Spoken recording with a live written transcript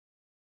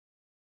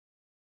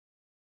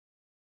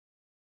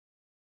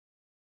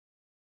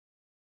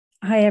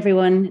Hi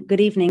everyone, good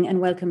evening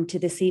and welcome to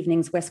this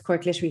evening's West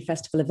Cork Literary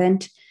Festival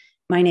event.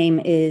 My name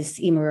is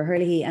Emer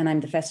O'Hurley and I'm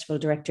the Festival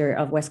Director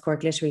of West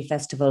Cork Literary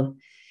Festival.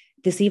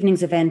 This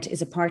evening's event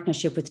is a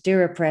partnership with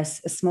Doire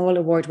Press, a small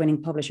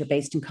award-winning publisher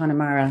based in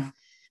Connemara.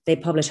 They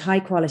publish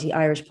high-quality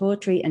Irish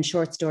poetry and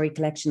short story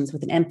collections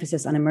with an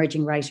emphasis on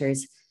emerging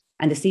writers.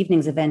 And this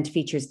evening's event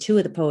features two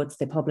of the poets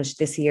they published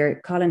this year,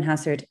 Colin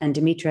Hassard and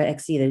Dimitra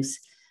Xidous,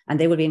 and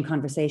they will be in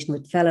conversation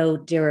with fellow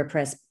Doire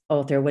Press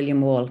author William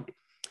Wall.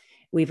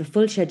 We have a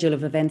full schedule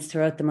of events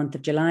throughout the month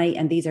of July,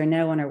 and these are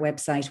now on our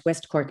website,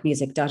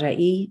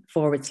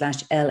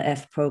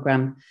 westcorkmusic.ie/LF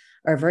programme.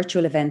 Our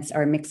virtual events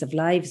are a mix of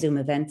live Zoom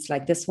events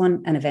like this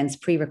one and events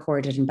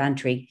pre-recorded in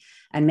Bantry.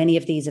 And many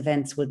of these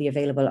events will be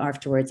available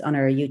afterwards on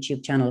our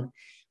YouTube channel.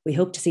 We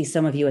hope to see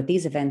some of you at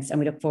these events, and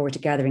we look forward to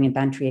gathering in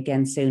Bantry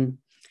again soon.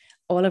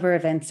 All of our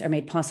events are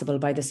made possible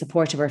by the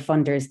support of our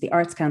funders, the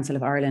Arts Council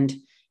of Ireland,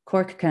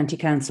 Cork County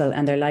Council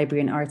and their Library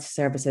and Arts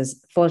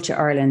Services, Fáilte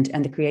Ireland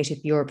and the Creative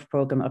Europe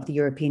programme of the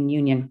European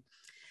Union.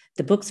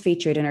 The books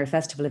featured in our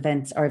festival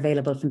events are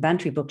available from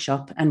Bantry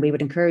Bookshop, and we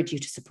would encourage you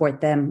to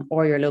support them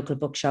or your local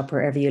bookshop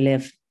wherever you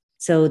live.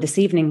 So this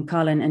evening,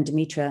 Colin and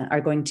Dimitra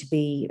are going to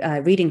be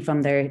reading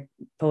from their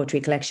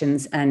poetry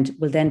collections and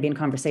will then be in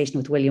conversation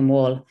with William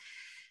Wall.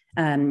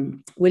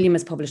 William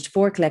has published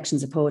 4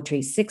 collections of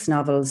poetry, 6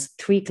 novels,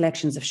 3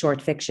 collections of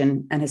short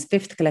fiction, and his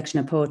 5th collection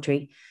of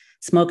poetry,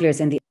 Smugglers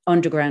in the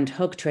Underground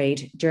Hug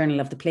Trade, Journal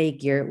of the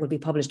Plague Year, will be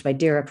published by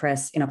Doire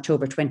Press in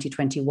October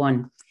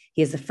 2021.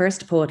 He is the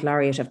first poet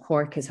laureate of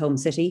Cork, his home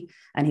city,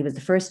 and he was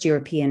the first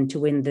European to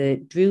win the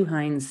Drew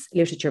Hines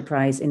Literature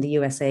Prize in the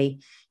USA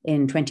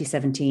in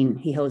 2017.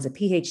 He holds a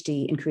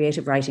PhD in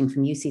creative writing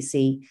from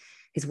UCC.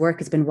 His work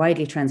has been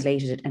widely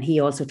translated, and he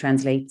also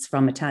translates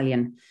from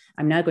Italian.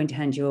 I'm now going to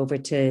hand you over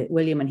to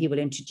William, and he will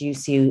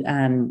introduce you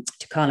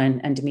to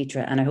Colin and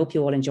Dimitra, and I hope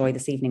you all enjoy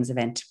this evening's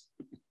event.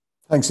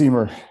 Thanks,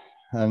 Emer.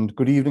 And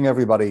good evening,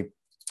 everybody.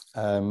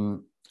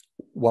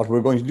 What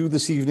we're going to do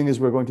this evening is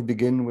we're going to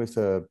begin with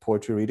a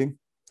poetry reading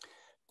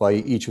by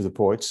each of the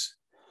poets,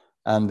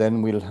 and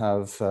then we'll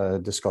have a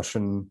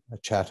discussion, a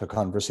chat, a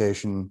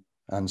conversation,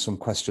 and some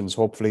questions,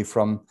 hopefully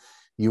from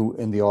you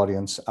in the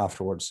audience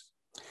afterwards.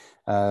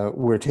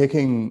 We're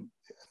taking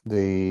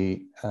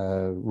the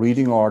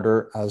reading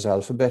order as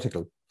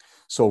alphabetical.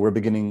 So we're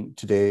beginning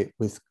today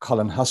with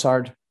Colin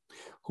Hassard,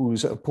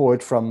 who's a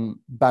poet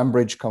from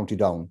Banbridge, County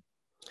Down.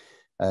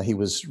 He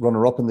was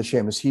runner-up in the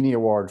Seamus Heaney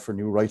Award for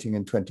New Writing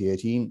in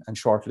 2018 and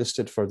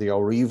shortlisted for the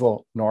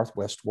Aurivo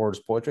Northwest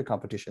Words Poetry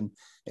Competition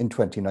in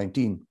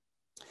 2019.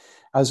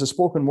 As a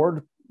spoken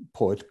word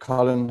poet,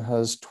 Colin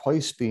has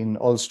twice been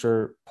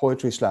Ulster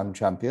Poetry Slam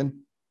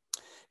champion.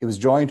 He was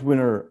joint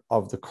winner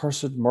of the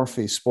Cursed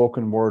Murphy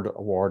Spoken Word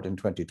Award in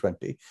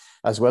 2020,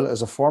 as well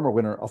as a former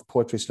winner of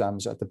Poetry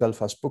Slams at the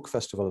Belfast Book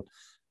Festival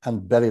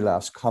and Belly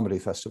Laughs Comedy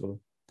Festival.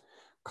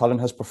 Colin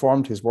has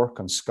performed his work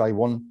on Sky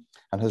One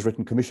and has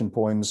written commission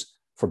poems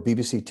for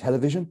BBC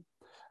television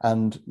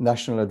and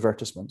national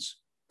advertisements.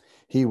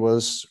 He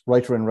was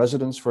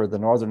writer-in-residence for the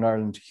Northern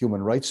Ireland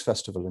Human Rights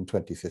Festival in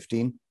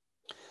 2015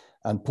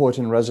 and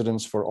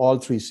poet-in-residence for all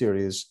 3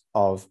 series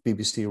of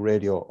BBC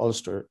Radio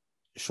Ulster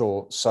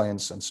show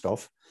Science and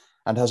Stuff,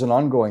 and has an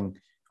ongoing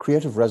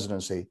creative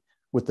residency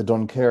with the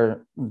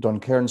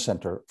Duncairn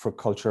Centre for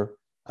Culture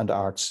and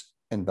Arts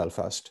in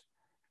Belfast.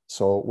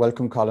 So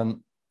welcome,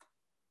 Colin.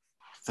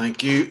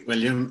 Thank you,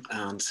 William,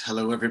 and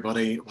hello,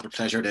 everybody. What a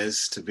pleasure it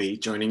is to be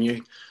joining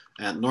you.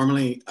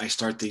 Normally, I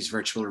start these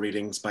virtual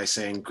readings by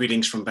saying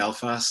greetings from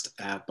Belfast,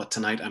 but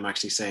tonight I'm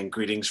actually saying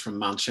greetings from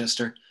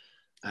Manchester.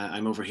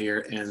 I'm over here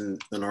in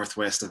the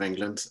northwest of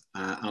England,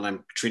 and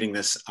I'm treating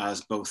this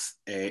as both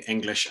an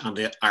English and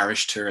an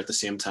Irish tour at the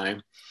same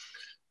time.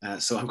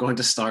 So I'm going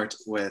to start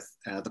with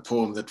the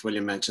poem that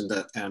William mentioned,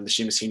 the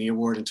Seamus Heaney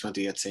Award in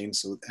 2018.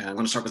 So I'm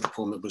going to start with the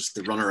poem that was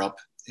the runner-up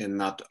in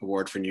that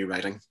award for new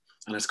writing,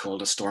 and it's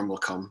called A Storm Will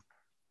Come.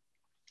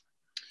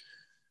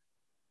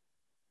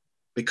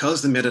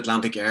 Because the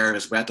mid-Atlantic air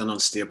is wet and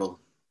unstable,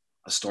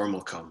 a storm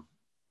will come.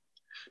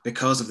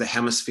 Because of the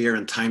hemisphere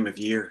and time of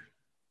year,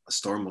 a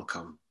storm will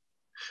come.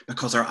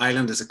 Because our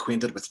island is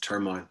acquainted with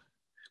turmoil,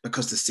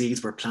 because the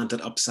seeds were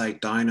planted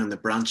upside down and the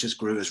branches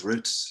grew as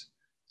roots,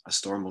 a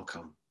storm will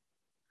come.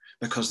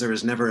 Because there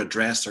is never a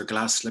dress or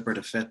glass slipper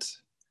to fit,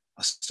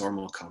 a storm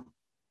will come.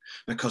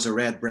 Because a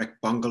red brick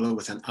bungalow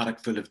with an attic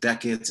full of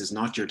decades is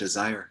not your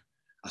desire,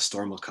 a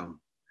storm will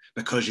come.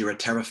 Because you are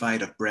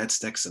terrified of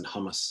breadsticks and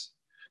hummus,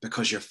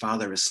 because your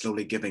father is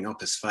slowly giving up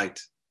his fight,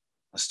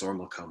 a storm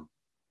will come.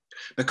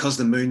 Because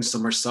the moon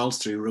somersaults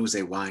through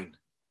rosé wine,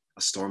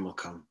 a storm will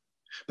come.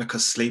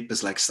 Because sleep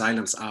is like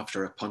silence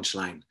after a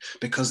punchline.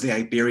 Because the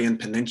Iberian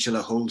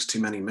Peninsula holds too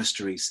many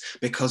mysteries.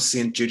 Because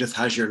St. Judith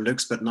has your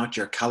looks but not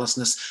your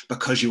callousness.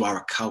 Because you are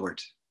a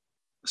coward,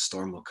 a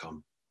storm will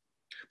come.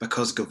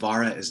 Because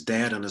Guevara is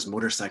dead and his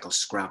motorcycle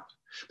scrap.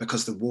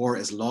 Because the war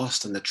is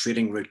lost and the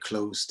trading route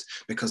closed.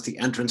 Because the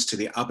entrance to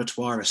the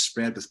abattoir is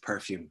spread with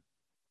perfume.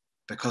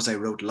 Because I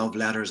wrote love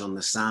letters on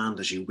the sand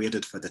as you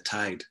waited for the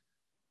tide,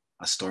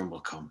 a storm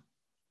will come.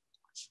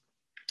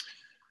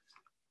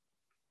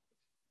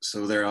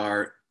 So there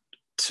are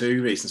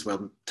two reasons.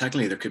 Well,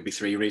 technically there could be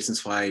three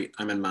reasons why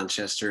I'm in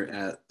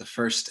Manchester. The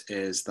first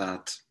is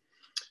that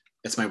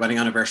it's my wedding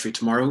anniversary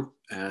tomorrow,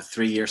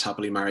 3 years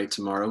happily married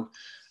tomorrow.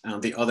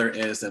 And the other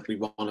is that we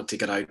wanted to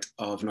get out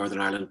of Northern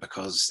Ireland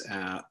because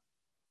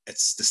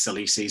it's the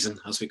silly season,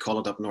 as we call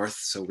it up north.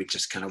 So we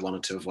just kind of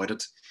wanted to avoid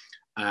it.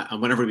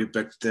 And whenever we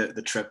booked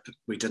the trip,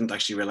 we didn't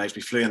actually realize,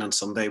 we flew in on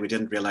Sunday, we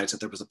didn't realize that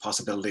there was a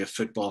possibility of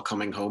football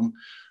coming home,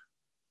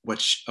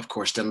 which of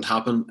course didn't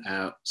happen.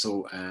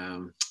 So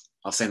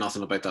I'll say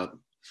nothing about that.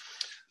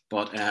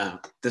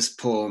 But this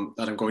poem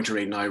that I'm going to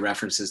read now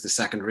references the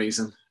second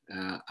reason.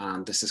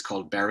 And this is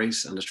called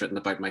Berries, and it's written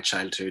about my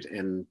childhood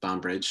in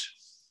Banbridge.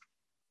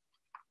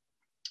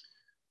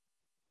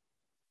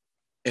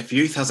 If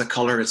youth has a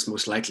colour, it's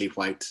most likely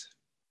white.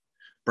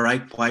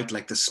 Bright white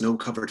like the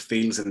snow-covered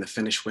fields in the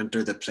Finnish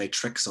winter that play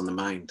tricks on the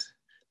mind.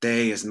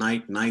 Day is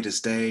night, night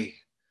is day.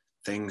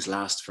 Things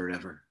last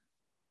forever.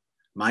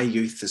 My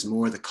youth is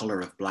more the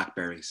colour of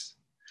blackberries,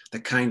 the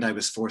kind I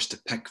was forced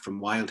to pick from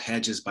wild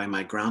hedges by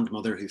my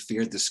grandmother who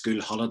feared the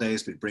school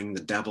holidays would bring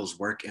the devil's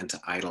work into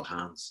idle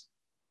hands.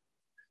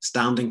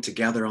 Standing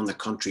together on the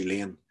country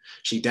lane,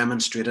 she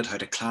demonstrated how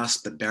to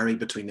clasp the berry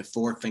between the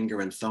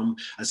forefinger and thumb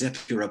as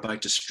if you were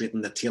about to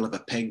straighten the tail of a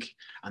pig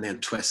and then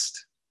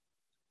twist,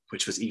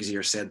 which was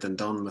easier said than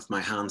done, with my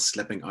hands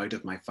slipping out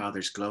of my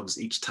father's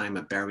gloves each time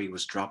a berry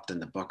was dropped in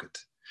the bucket.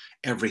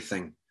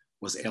 Everything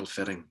was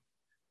ill-fitting.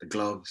 The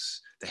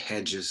gloves, the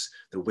hedges,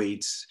 the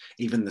weeds,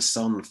 even the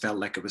sun felt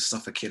like it was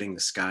suffocating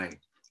the sky.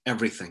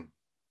 Everything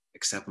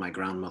except my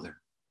grandmother.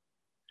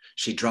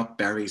 She dropped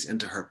berries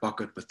into her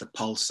bucket with the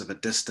pulse of a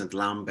distant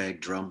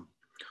lamb-beg drum,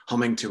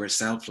 humming to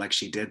herself like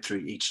she did through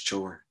each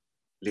chore.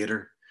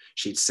 Later,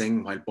 she'd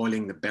sing while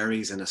boiling the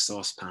berries in a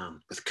saucepan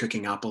with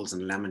cooking apples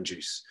and lemon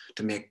juice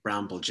to make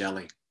bramble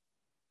jelly.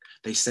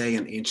 They say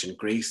in ancient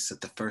Greece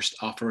that the first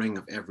offering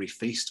of every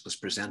feast was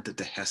presented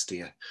to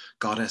Hestia,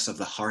 goddess of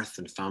the hearth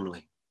and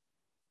family.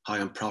 How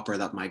improper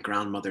that my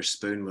grandmother's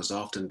spoon was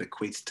often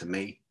bequeathed to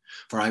me,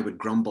 for I would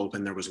grumble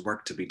when there was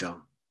work to be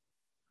done.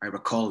 I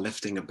recall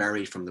lifting a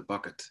berry from the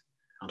bucket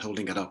and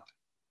holding it up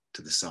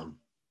to the sun.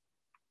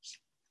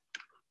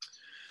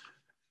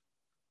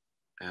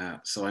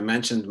 So I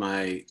mentioned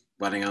my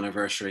wedding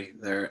anniversary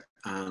there,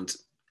 and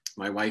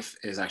my wife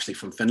is actually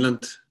from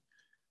Finland.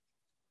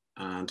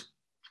 And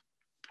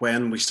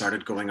when we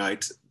started going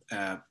out,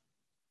 there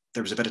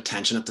was a bit of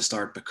tension at the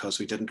start because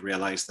we didn't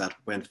realize that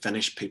when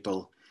Finnish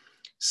people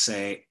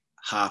say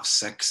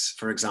 6:30,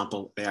 for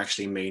example, they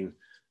actually mean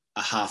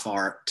a half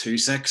hour to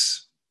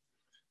 6.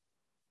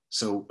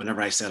 So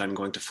whenever I said, I'm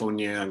going to phone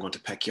you, I'm going to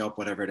pick you up,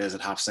 whatever it is,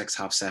 at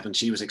 6:30, 7:30,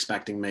 she was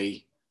expecting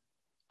me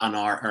an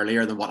hour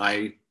earlier than what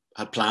I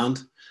had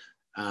planned.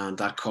 And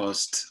that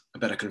caused a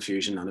bit of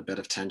confusion and a bit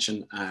of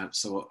tension.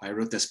 So I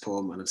wrote this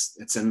poem, and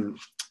it's in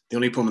the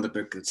only poem in the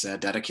book that's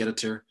dedicated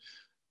to her,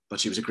 but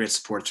she was a great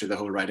support through the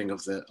whole writing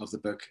of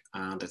the book.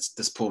 And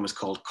this poem is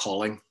called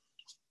Calling.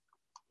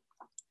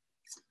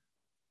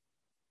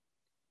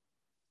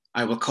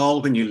 I will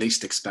call when you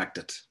least expect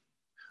it.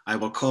 I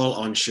will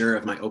call unsure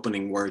of my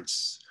opening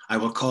words. I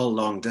will call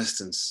long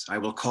distance. I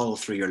will call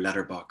through your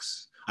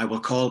letterbox. I will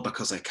call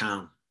because I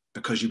can,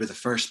 because you were the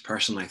first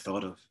person I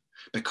thought of,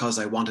 because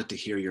I wanted to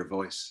hear your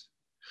voice.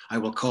 I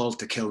will call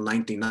to kill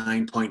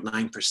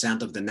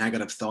 99.9% of the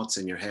negative thoughts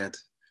in your head.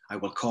 I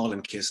will call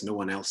in case no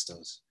one else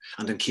does,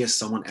 and in case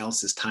someone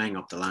else is tying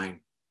up the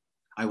line.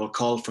 I will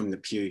call from the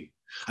pew.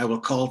 I will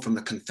call from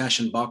the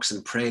confession box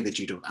and pray that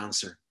you don't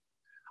answer.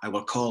 I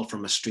will call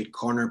from a street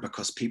corner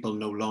because people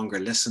no longer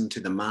listen to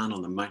the man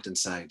on the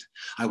mountainside.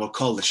 I will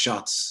call the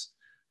shots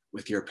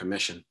with your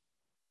permission.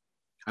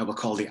 I will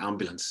call the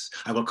ambulance.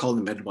 I will call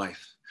the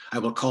midwife. I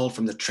will call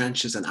from the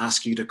trenches and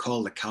ask you to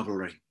call the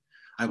cavalry.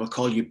 I will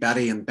call you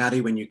Betty, and Betty,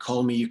 when you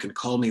call me, you can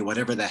call me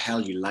whatever the hell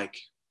you like.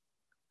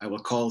 I will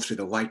call through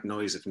the white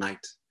noise of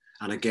night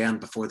and again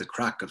before the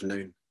crack of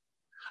noon.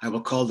 I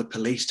will call the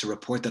police to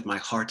report that my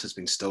heart has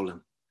been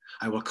stolen.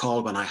 I will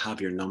call when I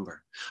have your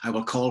number. I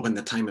will call when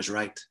the time is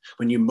right,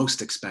 when you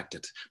most expect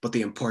it. But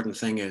the important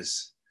thing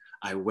is,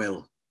 I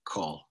will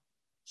call.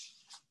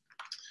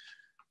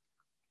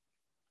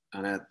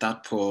 And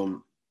that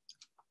poem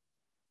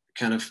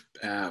kind of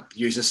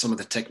uses some of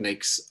the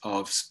techniques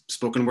of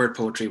spoken word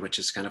poetry, which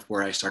is kind of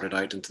where I started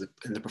out in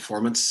the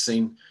performance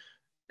scene,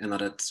 in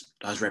that it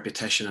has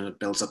repetition and it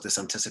builds up this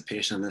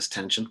anticipation and this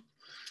tension.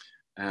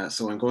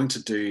 So I'm going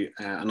to do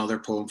another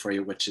poem for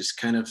you, which is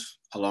kind of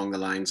along the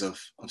lines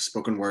of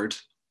spoken word.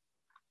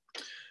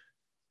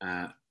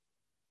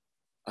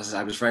 As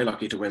I was very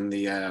lucky to win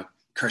the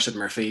Cursed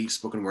Murphy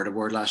Spoken Word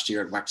Award last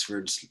year at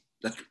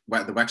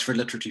the Wexford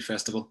Literature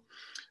Festival.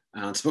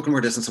 And spoken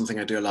word isn't something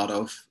I do a lot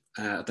of.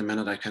 At the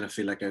minute, I kind of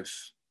feel like I've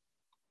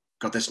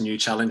got this new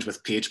challenge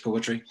with page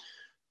poetry,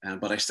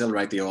 but I still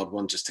write the odd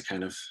one just to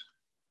kind of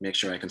make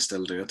sure I can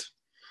still do it.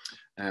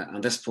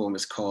 And this poem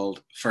is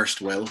called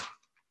First Will.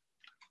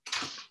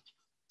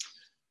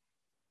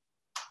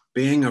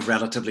 Being of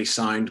relatively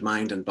sound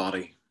mind and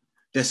body,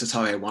 this is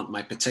how I want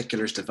my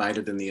particulars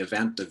divided in the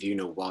event of you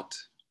know what.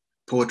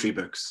 Poetry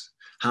books,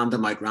 hand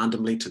them out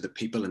randomly to the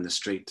people in the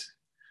street,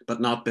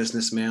 but not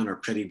businessmen or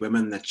pretty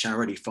women that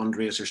charity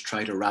fundraisers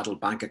try to rattle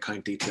bank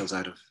account details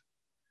out of.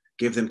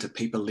 Give them to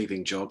people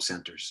leaving job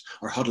centres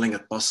or huddling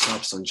at bus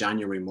stops on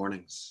January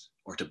mornings,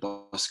 or to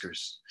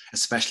buskers,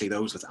 especially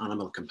those with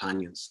animal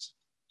companions.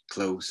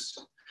 Clothes.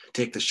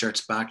 Take the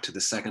shirts back to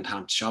the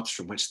second-hand shops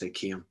from which they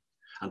came,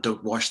 and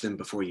don't wash them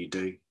before you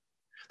do.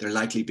 There'll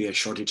likely be a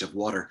shortage of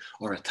water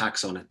or a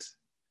tax on it.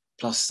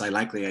 Plus, I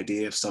like the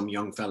idea of some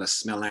young fella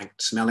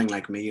smelling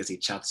like me as he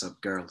chats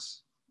up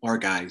girls, or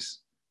guys.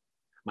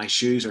 My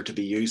shoes are to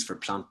be used for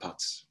plant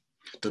pots.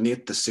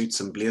 Donate the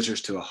suits and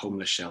blazers to a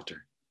homeless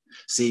shelter.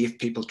 See if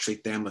people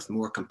treat them with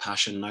more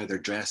compassion now they're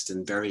dressed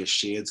in various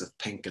shades of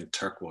pink and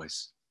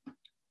turquoise.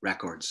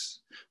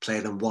 Records.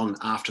 Play them one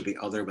after the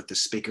other with the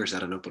speakers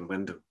at an open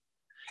window.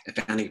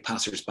 If any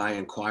passers-by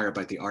inquire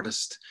about the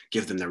artist,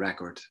 give them the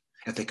record.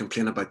 If they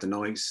complain about the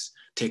noise,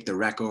 take the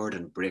record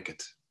and break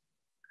it.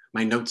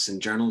 My notes and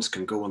journals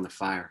can go on the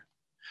fire.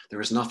 There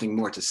is nothing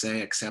more to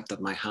say except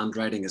that my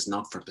handwriting is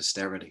not for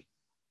posterity.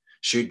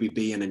 Should we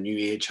be in a new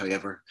age,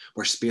 however,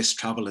 where space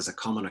travel is a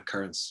common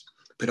occurrence,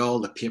 put all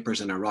the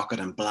papers in a rocket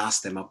and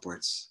blast them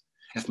upwards.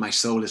 If my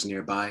soul is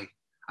nearby,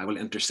 I will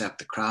intercept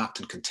the craft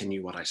and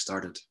continue what I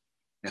started.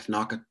 If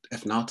not,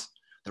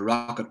 the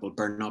rocket will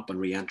burn up on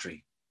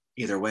re-entry.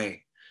 Either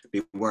way,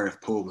 beware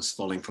of poems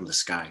falling from the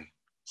sky.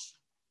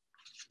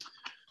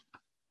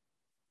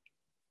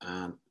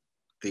 And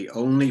the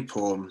only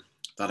poem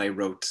that I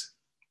wrote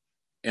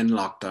in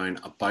lockdown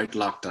about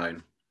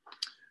lockdown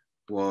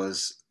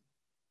was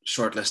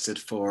shortlisted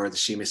for the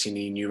Seamus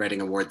Heaney New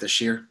Writing Award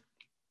this year.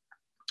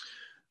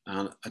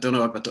 And I don't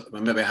know, but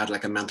maybe I had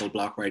like a mental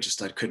block where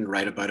I couldn't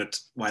write about it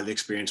while the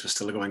experience was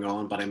still going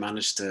on, but I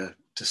managed to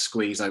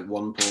squeeze out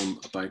one poem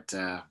about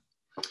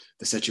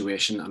the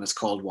situation, and it's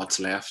called What's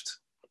Left.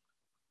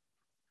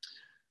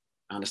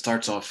 And it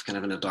starts off kind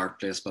of in a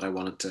dark place, but I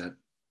wanted to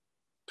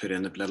put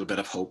in a little bit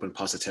of hope and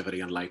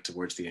positivity and light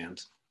towards the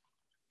end.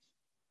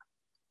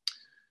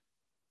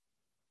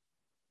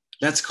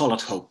 Let's call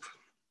it hope,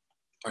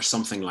 or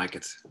something like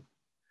it.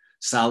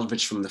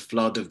 Salvage from the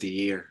flood of the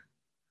year.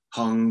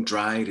 Hung,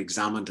 dried,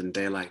 examined in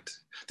daylight.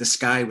 The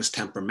sky was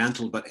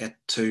temperamental, but it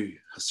too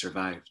has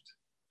survived.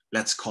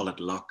 Let's call it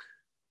luck,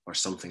 or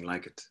something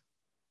like it.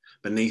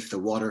 Beneath the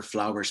water,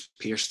 flowers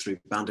pierced through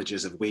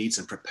bandages of weeds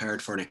and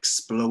prepared for an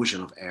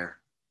explosion of air.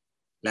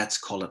 Let's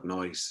call it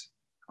noise,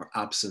 or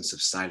absence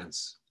of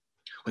silence.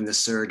 When the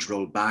surge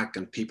rolled back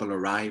and people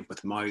arrived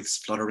with mouths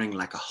fluttering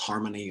like a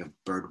harmony of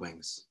bird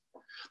wings.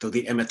 Though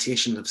the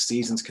imitation of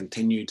seasons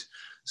continued,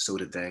 so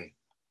did they.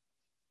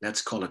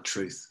 Let's call it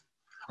truth,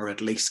 or at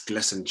least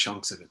glistened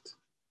chunks of it,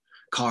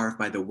 carved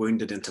by the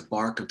wounded into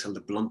bark until the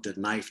blunted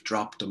knife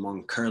dropped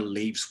among curled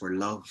leaves where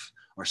love,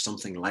 or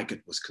something like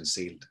it, was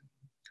concealed,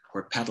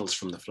 where petals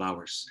from the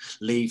flowers,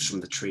 leaves from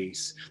the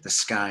trees, the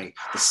sky,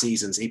 the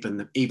seasons, even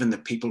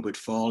the people would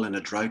fall in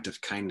a drought of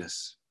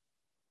kindness.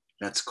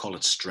 Let's call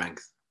it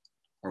strength,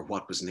 or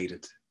what was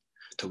needed,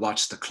 to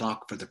watch the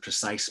clock for the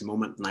precise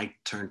moment night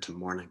turned to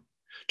morning,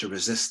 to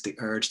resist the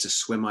urge to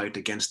swim out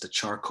against the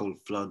charcoal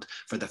flood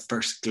for the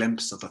first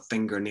glimpse of a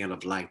fingernail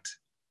of light,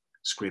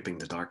 scraping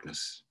the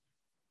darkness.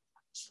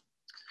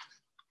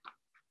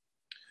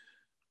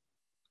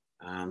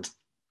 And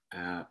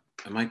I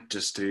might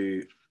just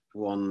do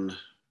one,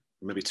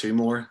 maybe two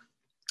more.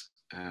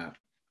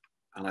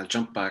 And I'll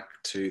jump back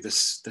to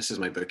this. This is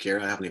my book here.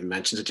 I haven't even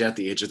mentioned it yet,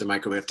 The Age of the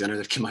Microwave Dinner,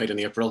 that came out in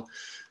April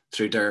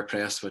through Doire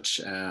Press, which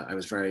I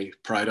was very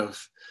proud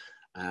of.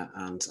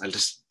 And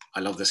I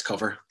love this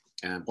cover.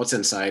 What's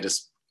inside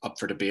is up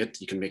for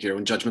debate. You can make your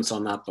own judgments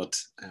on that, but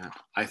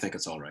I think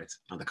it's all right.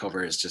 And the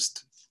cover is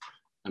just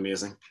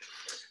amazing.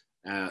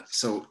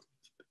 So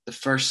the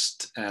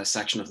first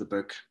section of the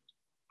book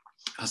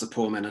has a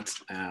poem in it.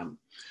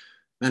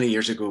 Many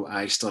years ago,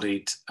 I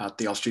studied at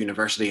the Ulster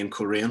University in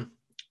Coleraine,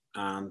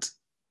 and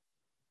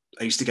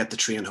I used to get the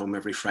train home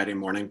every Friday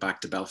morning back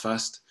to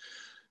Belfast.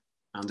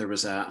 And there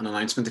was an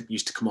announcement that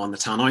used to come on the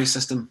Tannoy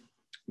system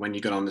when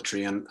you got on the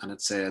train, and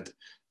it said,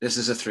 "This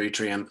is a through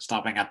train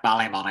stopping at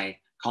Ballymoney,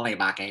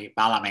 Cullybackey,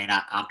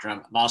 Ballymena,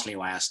 Antrim, Mosley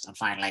West, and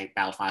finally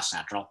Belfast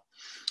Central."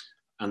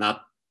 And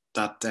that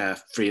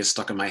phrase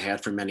stuck in my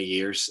head for many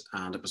years.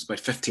 And it was about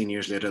 15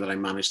 years later that I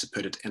managed to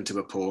put it into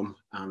a poem.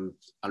 And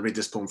I'll read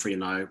this poem for you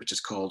now, which is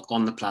called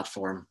On the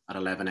Platform at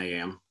 11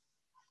 a.m.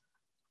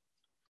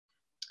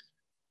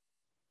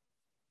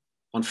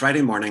 On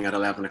Friday morning at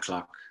 11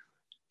 o'clock,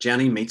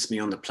 Jenny meets me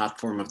on the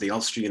platform of the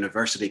Ulster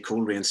University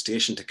Coleraine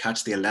station to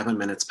catch the 11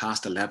 minutes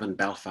past 11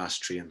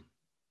 Belfast train.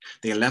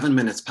 The 11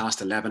 minutes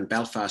past 11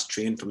 Belfast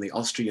train from the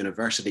Ulster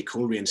University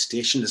Coleraine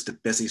station is the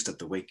busiest of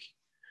the week,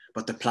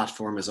 but the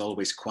platform is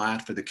always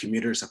quiet, for the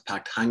commuters have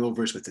packed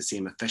hangovers with the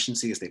same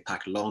efficiency as they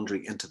pack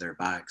laundry into their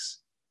bags.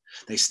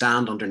 They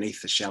stand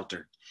underneath the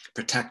shelter,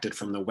 protected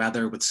from the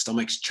weather, with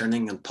stomachs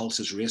churning and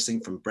pulses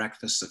racing from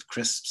breakfasts of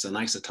crisps and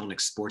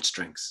isotonic sports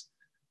drinks.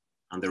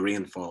 And the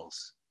rain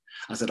falls,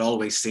 as it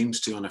always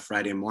seems to on a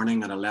Friday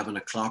morning at 11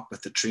 o'clock,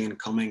 with the train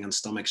coming and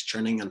stomachs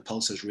churning and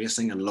pulses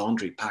racing and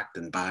laundry packed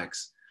in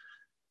bags.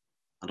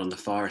 And on the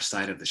far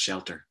side of the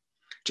shelter,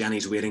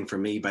 Jenny's waiting for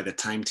me by the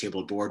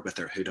timetable board with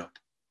her hood up.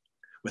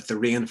 With the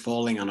rain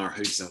falling and our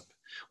hoods up,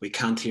 we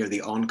can't hear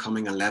the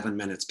oncoming 11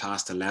 minutes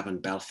past 11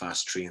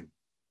 Belfast train.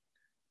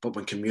 But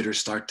when commuters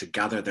start to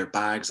gather their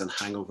bags and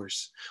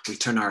hangovers, we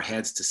turn our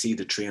heads to see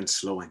the train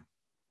slowing.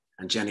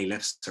 And Jenny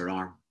lifts her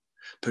arm,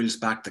 pulls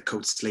back the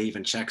coat sleeve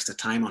and checks the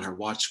time on her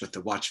watch with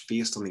the watch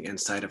faced on the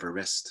inside of her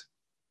wrist.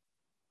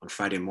 On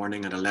Friday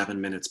morning at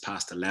 11 minutes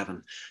past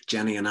 11,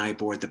 Jenny and I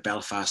board the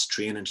Belfast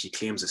train and she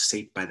claims a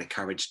seat by the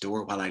carriage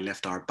door while I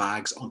lift our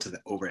bags onto the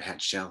overhead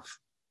shelf.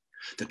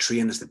 The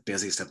train is the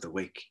busiest of the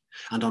week,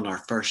 and on our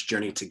first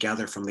journey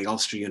together from the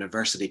Ulster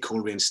University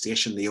Coleraine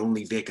station, the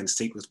only vacant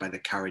seat was by the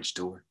carriage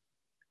door.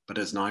 But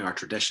it is now our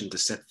tradition to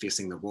sit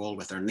facing the wall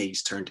with our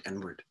knees turned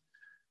inward.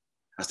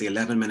 As the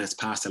 11 minutes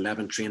past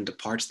 11 train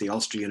departs the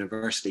Ulster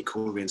University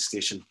Coleraine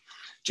station,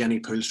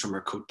 Jenny pulls from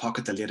her coat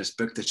pocket the latest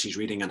book that she's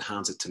reading and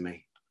hands it to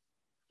me.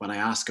 When I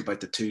ask about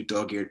the 2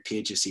 dog-eared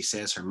pages, she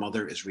says her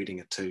mother is reading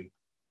it too.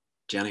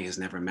 Jenny has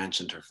never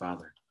mentioned her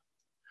father.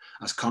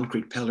 As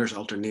concrete pillars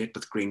alternate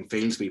with green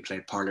fields, we play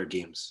parlour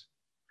games.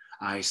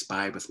 I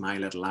spy with my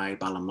little eye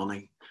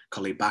Ballymoney,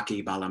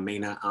 Cullibackie,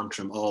 Ballymena,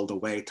 Antrim, all the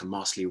way to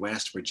Mossley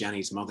West, where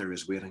Jenny's mother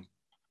is waiting.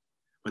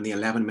 When the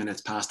 11 minutes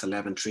past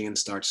 11 train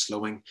starts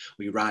slowing,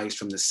 we rise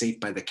from the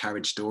seat by the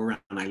carriage door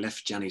and I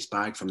lift Jenny's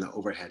bag from the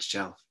overhead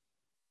shelf.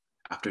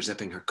 After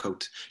zipping her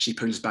coat, she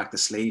pulls back the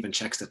sleeve and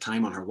checks the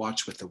time on her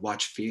watch with the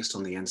watch faced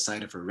on the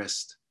inside of her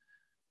wrist.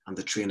 And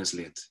the train is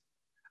late,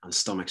 and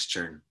stomachs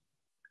churn,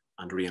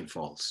 and rain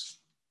falls.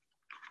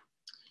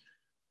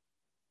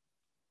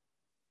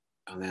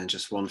 And then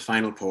just one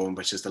final poem,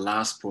 which is the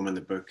last poem in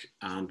the book.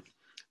 And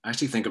I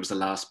actually think it was the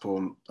last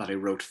poem that I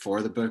wrote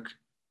for the book,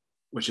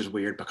 which is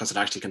weird because it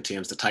actually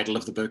contains the title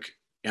of the book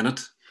in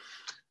it.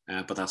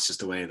 But that's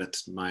just the way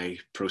that my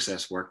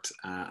process worked.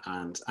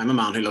 And I'm a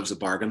man who loves a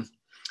bargain.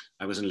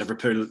 I was in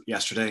Liverpool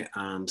yesterday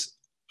and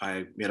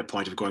I made a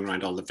point of going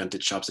around all the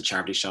vintage shops, the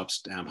charity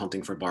shops,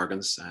 hunting for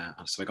bargains.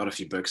 So I got a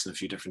few books and a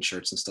few different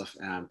shirts and stuff,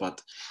 but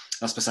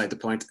that's beside the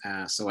point.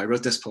 So I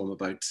wrote this poem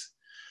about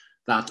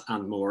that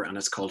and more, and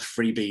it's called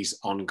Freebies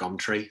on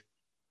Gumtree.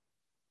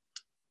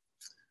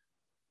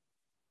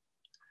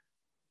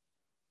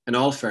 In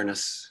all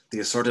fairness, the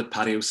assorted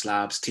patio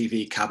slabs,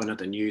 TV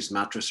cabinet and used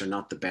mattress are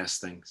not the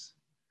best things,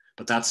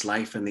 but that's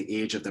life in the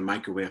age of the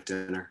microwave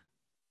dinner.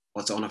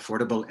 What's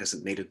unaffordable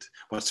isn't needed.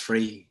 What's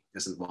free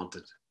isn't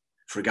wanted.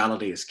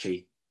 Frugality is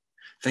key.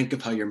 Think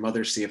of how your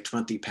mother saved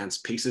 20 pence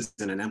pieces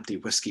in an empty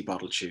whiskey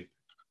bottle tube.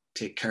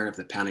 Take care of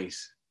the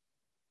pennies.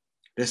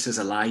 This is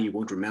a lie you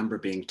won't remember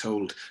being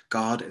told.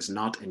 God is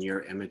not in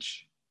your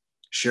image.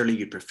 Surely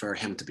you'd prefer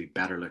him to be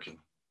better looking.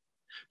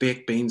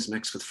 Baked beans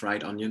mixed with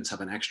fried onions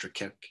have an extra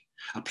kick.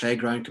 A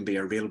playground can be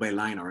a railway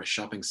line or a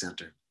shopping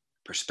centre.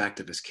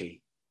 Perspective is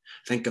key.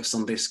 Think of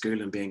Sunday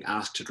school and being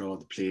asked to draw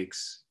the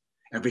plagues.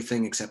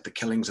 Everything except the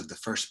killings of the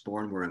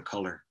firstborn were in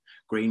colour.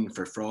 Green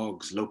for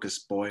frogs,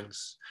 locust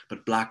boils,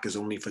 but black is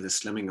only for the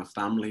slimming of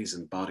families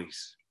and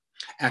bodies.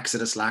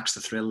 Exodus lacks the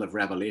thrill of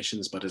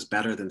Revelations, but is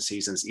better than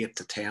seasons 8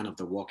 to 10 of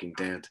The Walking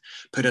Dead.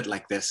 Put it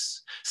like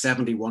this,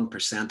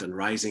 71% and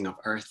rising of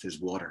Earth is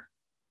water,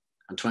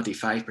 and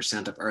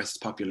 25% of Earth's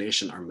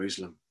population are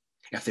Muslim.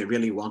 If they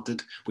really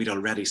wanted, we'd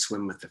already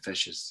swim with the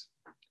fishes.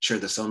 Sure,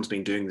 the sun's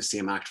been doing the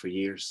same act for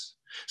years.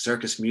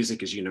 Circus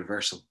music is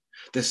universal.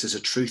 This is a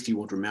truth you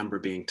won't remember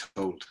being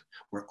told.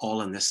 We're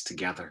all in this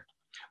together.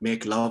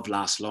 Make love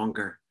last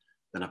longer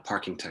than a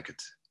parking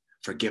ticket.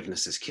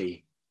 Forgiveness is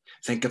key.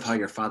 Think of how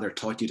your father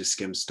taught you to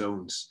skim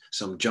stones.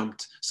 Some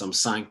jumped, some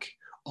sank,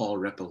 all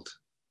rippled.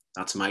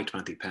 That's my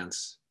 20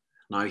 pence.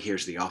 Now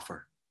here's the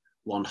offer.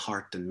 One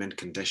heart in mint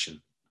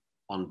condition,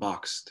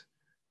 unboxed,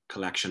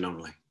 collection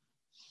only.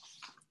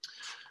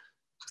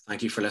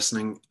 Thank you for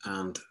listening,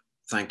 and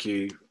thank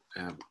you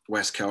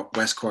West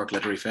Cork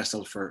Literary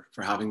Festival for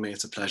having me.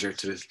 It's a pleasure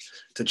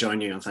to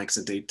join you, and thanks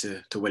indeed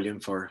to William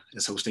for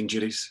his hosting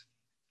duties.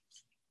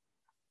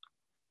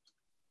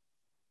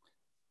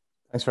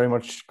 Thanks very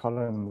much,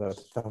 Colin.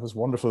 That was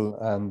wonderful.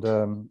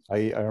 And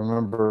I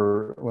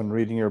remember when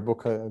reading your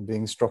book,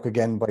 being struck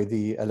again by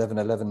the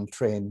 11:11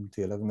 train,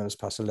 the 11 minutes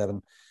past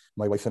 11.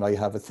 My wife and I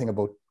have a thing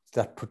about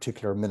that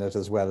particular minute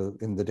as well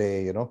in the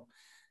day, you know.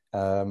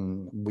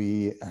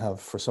 We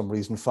have, for some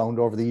reason, found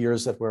over the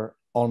years that we're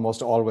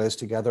almost always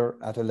together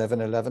at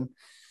 11:11.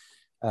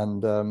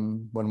 And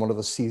when one of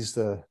us sees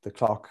the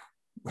clock,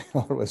 we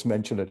always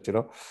mention it, you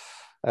know.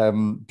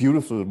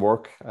 Beautiful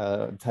work.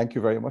 Thank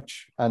you very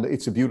much. And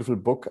it's a beautiful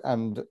book.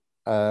 And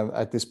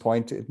at this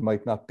point, it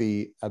might not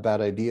be a bad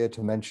idea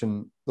to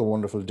mention the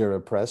wonderful Doire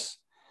Press.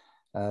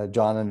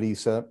 John and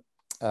Lisa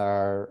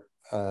are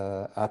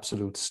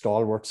absolute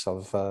stalwarts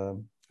of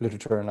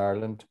literature in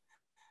Ireland,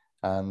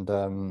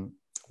 and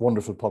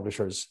wonderful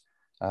publishers.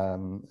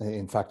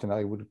 In fact, and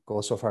I would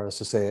go so far as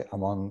to say,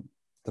 among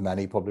the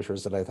many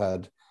publishers that I've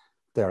had,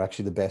 they're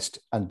actually the best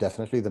and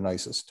definitely the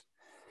nicest.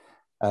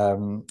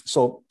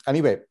 So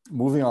anyway,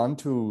 moving on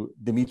to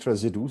Dimitra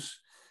Xidous.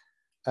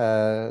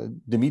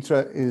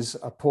 Dimitra is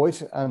a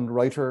poet and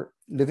writer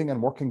living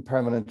and working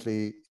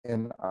permanently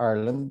in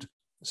Ireland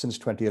since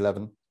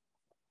 2011.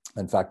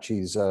 In fact,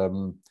 she's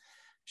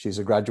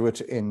a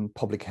graduate in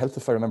public health,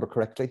 if I remember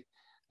correctly.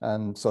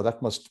 And so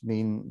that must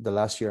mean the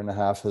last year and a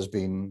half has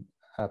been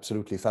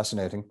absolutely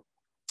fascinating.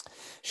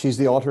 She's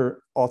the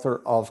author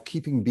of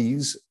Keeping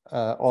Bees,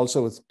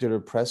 also with Doire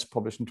Press,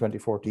 published in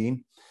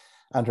 2014.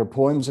 And her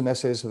poems and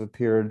essays have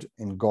appeared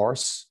in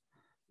Gorse,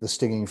 The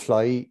Stinging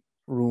Fly,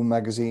 Room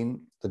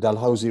Magazine, the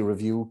Dalhousie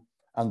Review,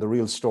 and The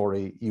Real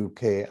Story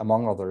UK,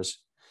 among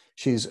others.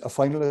 She's a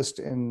finalist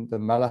in the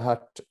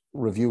Malahat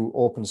Review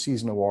Open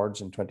Season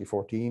Awards in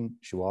 2014,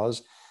 she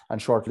was,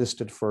 and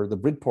shortlisted for the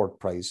Bridport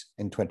Prize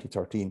in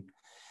 2013.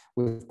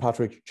 With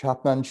Patrick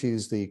Chapman,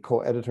 she's the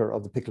co-editor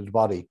of The Pickled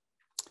Body.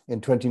 In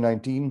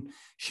 2019,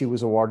 she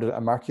was awarded a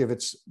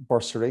Markievicz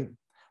bursary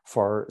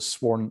for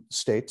Sworn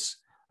States,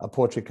 a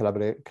poetry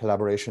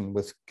collaboration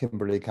with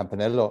Kimberly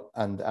Campanello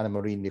and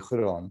Anna-Marie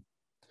Nichuron.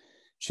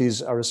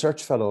 She's a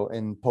research fellow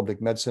in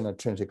public medicine at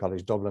Trinity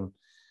College Dublin,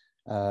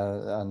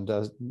 and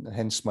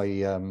hence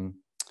my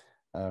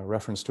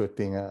reference to it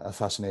being a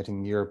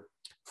fascinating year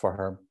for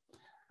her.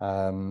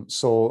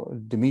 So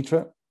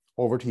Dimitra,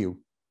 over to you.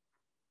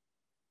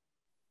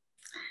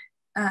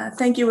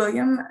 Thank you,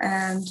 William,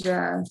 and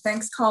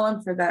thanks,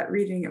 Colin, for that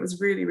reading. It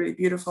was really, really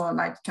beautiful. And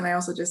can I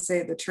also just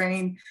say the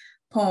train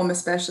poem,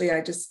 especially,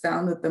 I just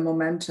found that the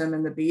momentum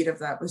and the beat of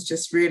that was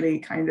just really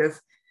kind of,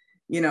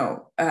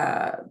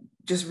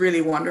 just really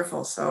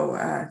wonderful.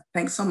 So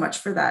thanks so much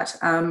for that.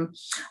 I'm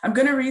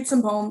going to read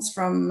some poems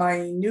from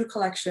my new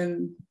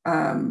collection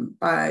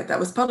that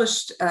was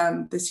published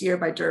this year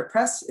by Doire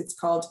Press. It's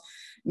called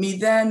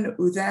Mηδε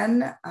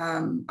ουδέν.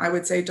 I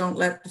would say don't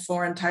let the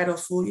foreign title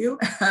fool you.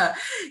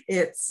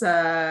 It's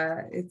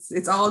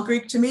all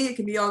Greek to me. It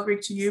can be all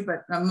Greek to you,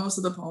 but most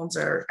of the poems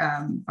are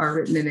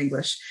written in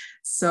English.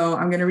 So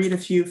I'm going to read a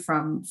few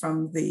from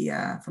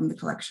the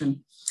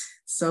collection.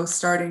 So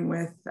starting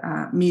with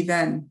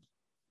Mηδε.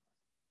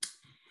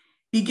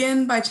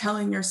 Begin by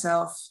telling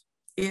yourself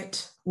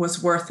it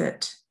was worth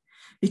it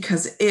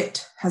because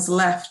it has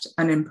left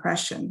an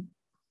impression.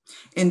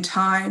 In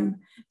time,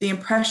 the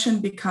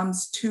impression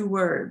becomes two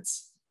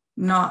words,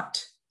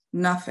 not,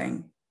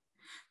 nothing.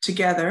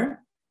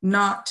 Together,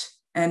 not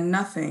and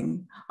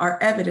nothing are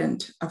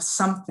evident of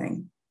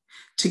something.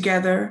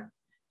 Together,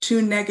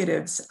 two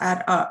negatives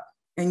add up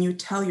and you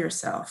tell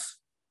yourself,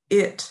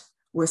 it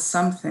was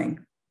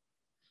something.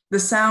 The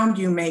sound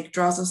you make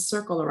draws a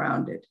circle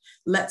around it,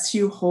 lets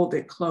you hold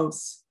it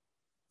close.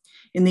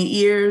 In the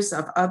ears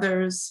of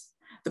others,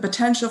 the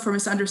potential for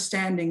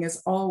misunderstanding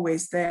is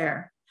always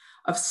there,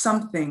 of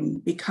something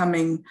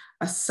becoming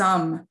a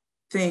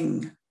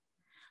something.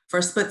 For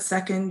a split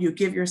second, you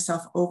give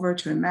yourself over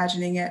to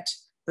imagining it,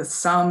 the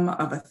sum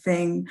of a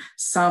thing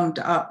summed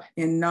up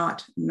in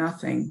not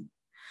nothing.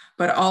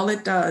 But all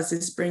it does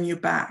is bring you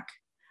back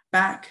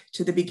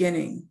to the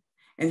beginning.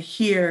 And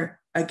here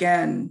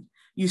again,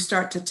 you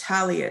start to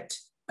tally it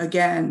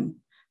again,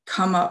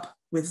 come up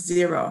with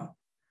zero,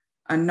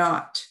 a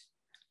not,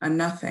 a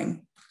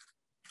nothing.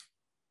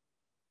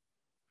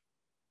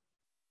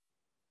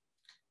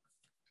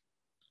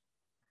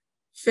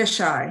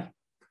 Fisheye.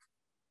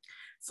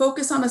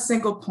 Focus on a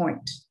single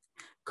point.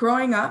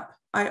 Growing up,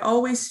 I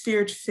always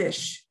feared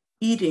fish,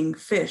 eating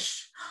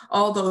fish,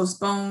 all those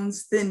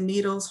bones, thin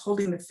needles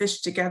holding the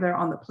fish together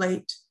on the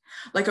plate.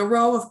 Like a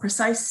row of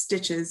precise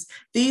stitches,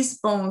 these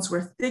bones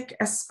were thick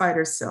as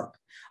spider silk,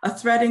 a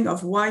threading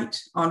of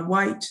white on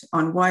white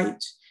on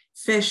white,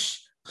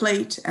 fish,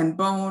 plate, and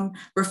bone,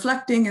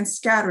 reflecting and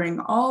scattering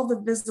all the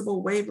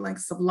visible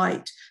wavelengths of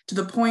light to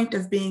the point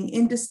of being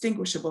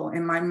indistinguishable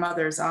in my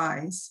mother's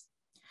eyes.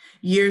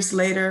 Years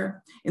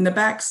later, in the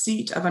back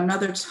seat of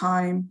another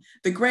time,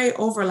 the gray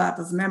overlap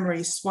of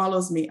memory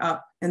swallows me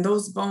up and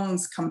those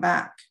bones come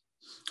back.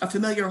 A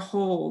familiar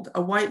hold,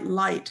 a white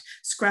light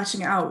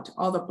scratching out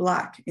all the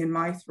black in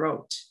my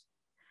throat.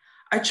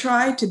 I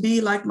tried to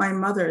be like my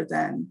mother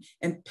then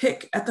and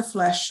pick at the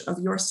flesh of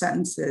your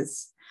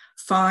sentences,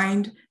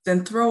 find,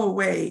 then throw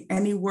away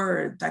any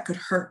word that could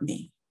hurt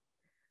me.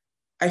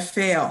 I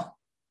fail.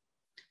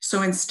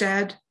 So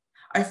instead,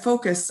 I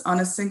focus on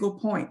a single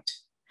point.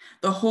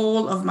 The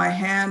whole of my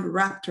hand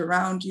wrapped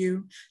around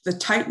you, the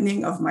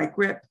tightening of my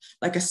grip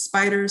like a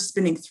spider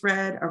spinning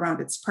thread around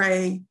its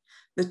prey,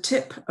 the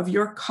tip of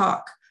your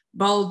cock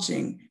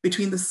bulging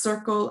between the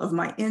circle of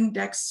my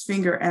index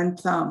finger and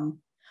thumb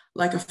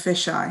like a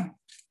fisheye.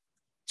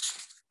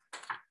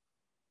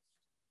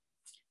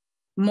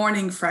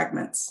 Morning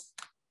fragments.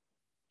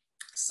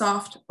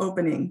 Soft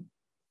opening.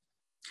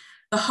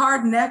 The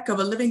hard neck of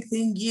a living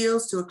thing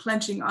yields to a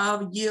clenching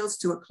of, yields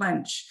to a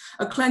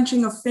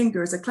clenching of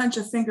fingers, a clench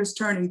of fingers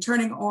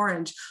turning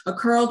orange, a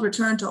curled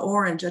return to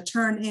orange, a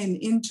turn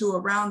into a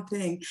round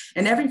thing.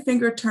 And every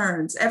finger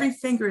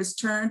is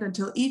turned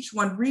until each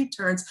one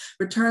returns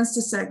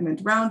to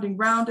segment, rounding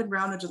round and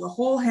round until the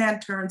whole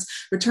hand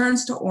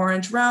returns to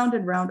orange, round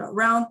and round, a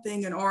round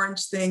thing, an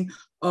orange thing.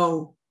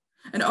 Oh,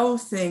 An O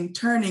thing,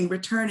 turning,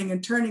 returning,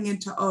 and turning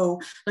into O,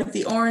 like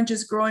the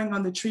oranges growing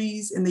on the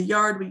trees in the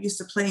yard we used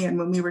to play in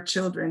when we were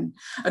children.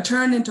 A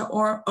turn into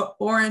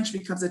orange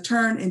becomes a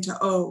turn into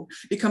O,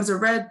 becomes a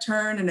red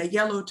turn and a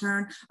yellow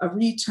turn, a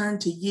return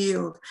to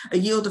yield, a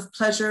yield of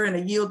pleasure and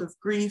a yield of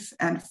grief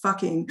and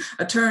fucking.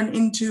 A turn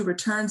into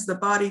returns the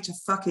body to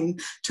fucking,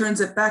 turns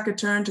it back a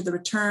turn to the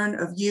return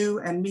of you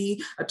and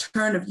me, a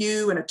turn of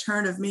you and a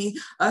turn of me,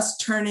 us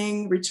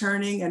turning,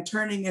 returning, and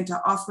turning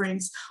into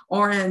offerings,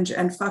 orange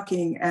and fucking.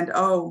 And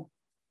oh,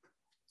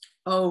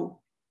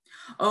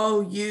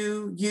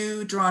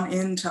 you drawn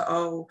into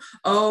oh,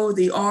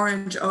 the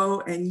orange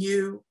and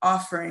you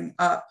offering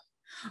up.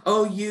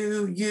 Oh,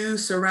 you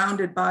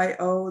surrounded by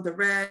the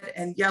red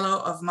and yellow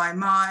of my,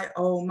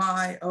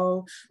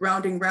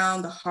 rounding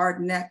round the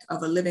hard neck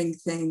of a living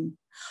thing.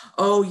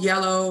 Oh,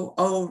 yellow,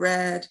 oh,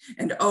 red,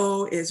 and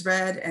O is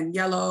red and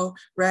yellow,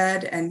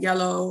 red and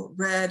yellow,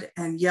 red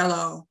and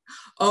yellow.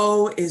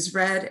 O is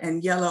red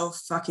and yellow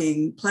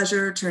fucking,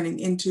 pleasure turning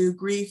into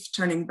grief,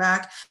 turning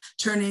back,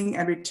 turning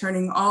and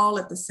returning all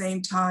at the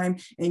same time.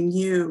 And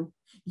you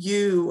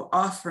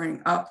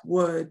offering up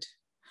wood.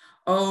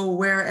 Oh,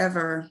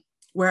 wherever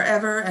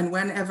and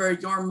whenever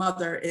your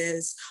mother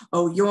is,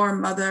 oh, your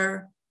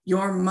mother,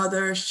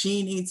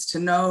 she needs to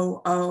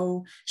know,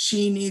 oh,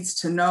 she needs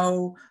to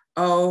know,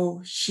 oh,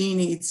 she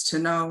needs to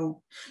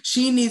know.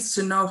 She needs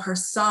to know her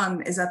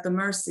son is at the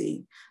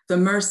mercy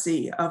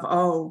of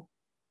oh.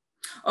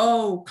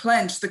 Oh,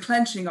 clench, the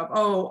clenching of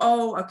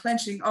a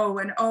clenching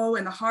and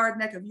the hard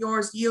neck of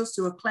yours yields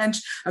to a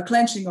clenching of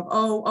clenched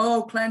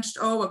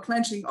a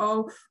clenching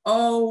and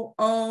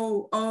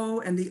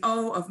the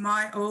O of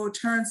my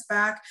turns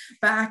back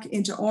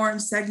into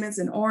orange segments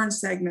and orange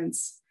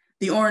segments.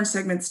 The orange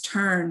segments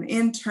turn,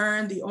 in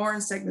turn, the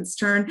orange segments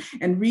turn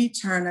and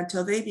return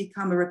until they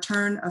become a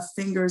return of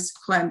fingers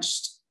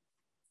clenched.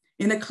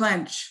 In a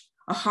clench,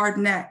 a hard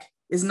neck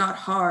is not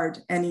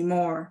hard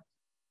anymore.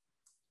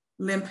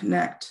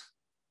 Limp-necked.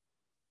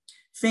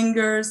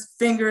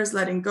 Fingers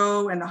letting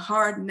go, and the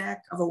hard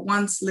neck of a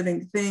once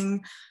living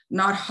thing,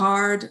 not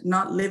hard,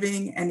 not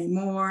living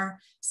anymore,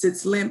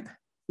 sits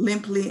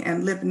limply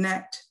and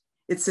limp-necked.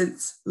 It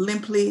sits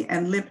limply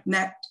and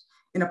limp-necked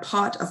in a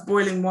pot of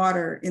boiling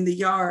water in the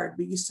yard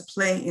we used to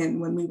play in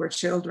when we were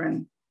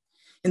children.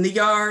 In the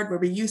yard where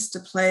we used to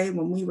play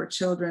when we were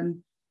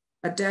children,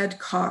 a dead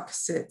cock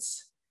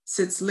sits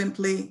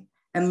limply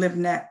and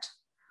limp-necked,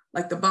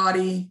 like the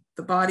body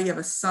of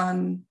a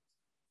son,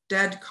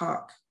 dead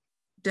cock,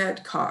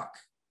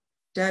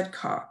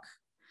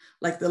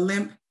 like the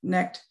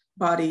limp-necked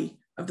body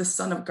of the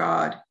Son of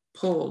God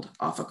pulled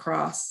off a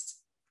cross.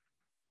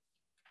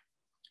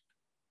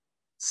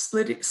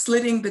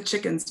 Slitting the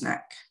chicken's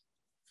neck.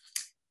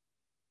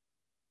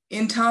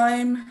 In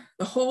time,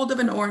 the hold of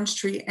an orange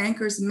tree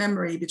anchors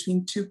memory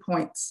between 2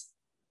 points,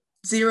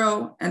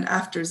 0 and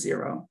after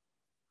 0.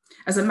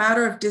 As a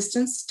matter of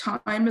distance,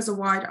 time is a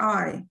wide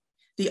eye,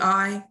 the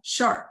eye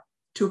sharp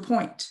to a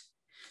point.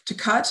 To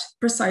cut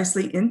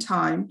precisely in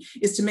time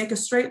is to make a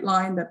straight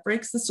line that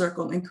breaks the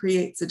circle and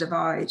creates a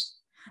divide,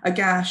 a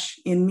gash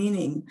in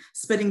meaning,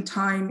 splitting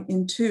time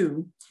in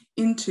two,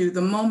 into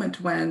the moment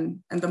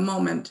when and the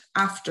moment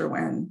after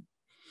when.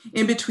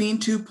 In between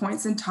 2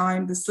 points in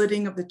time, the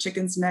slitting of the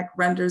chicken's neck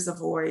renders a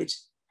void,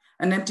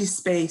 an empty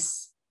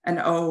space, an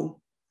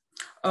O,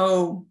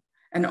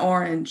 an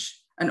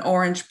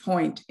orange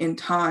point in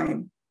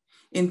time,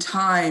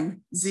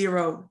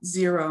 0,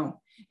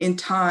 0, in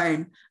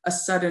time, a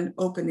sudden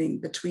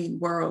opening between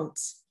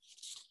worlds.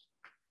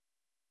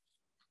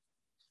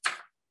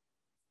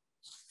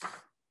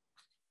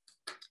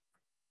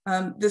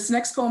 This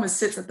next poem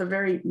sits at the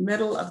very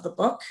middle of the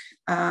book,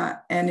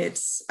 and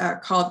it's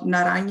called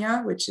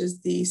Naranja, which is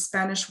the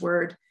Spanish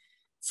word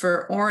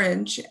for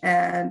orange.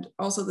 And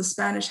also the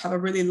Spanish have a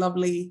really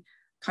lovely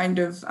kind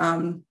of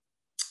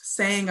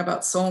saying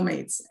about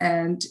soulmates,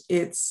 and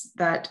it's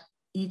that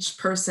each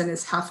person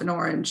is half an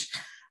orange,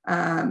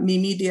 mi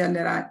media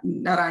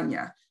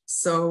naranja.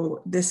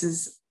 So this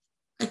is,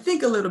 I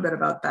think, a little bit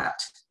about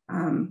that.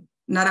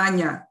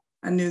 Naranja,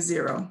 a new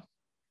zero.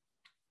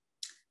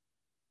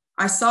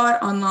 I saw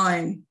it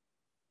online,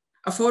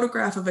 a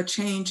photograph of a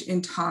change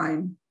in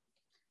time.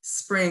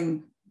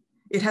 Spring,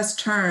 it has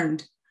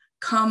turned,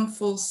 come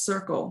full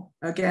circle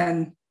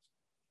again.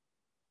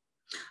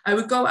 I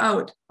would go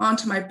out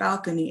onto my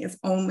balcony if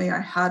only I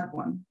had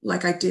one,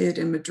 like I did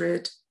in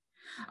Madrid.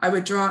 I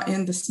would draw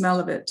in the smell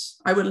of it.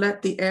 I would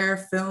let the air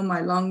fill my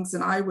lungs,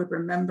 and I would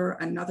remember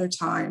another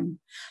time,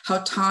 how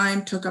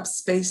time took up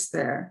space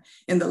there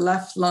in the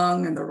left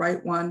lung and the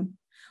right one,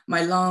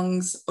 my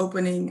lungs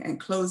opening and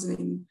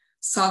closing,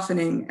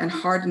 softening and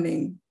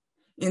hardening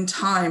in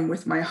time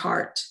with my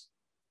heart.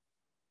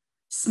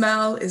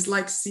 Smell is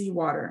like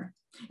seawater.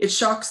 It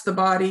shocks the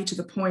body to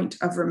the point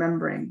of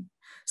remembering.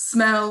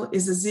 Smell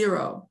is a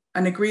zero,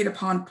 an agreed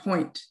upon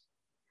point.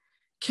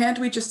 Can't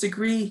we just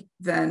agree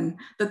then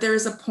that there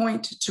is a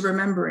point to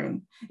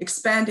remembering,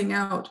 expanding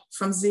out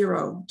from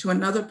zero to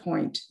another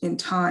point in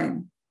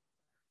time?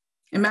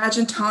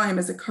 Imagine time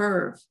as a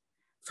curve,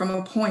 from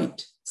a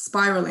point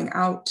spiraling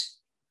out,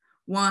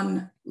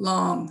 one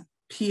long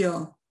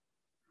peel.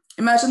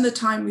 Imagine the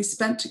time we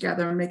spent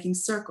together making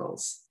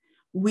circles.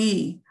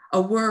 We,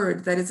 a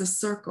word that is a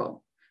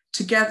circle.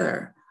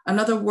 Together,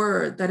 another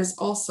word that is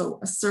also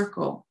a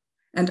circle.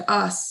 And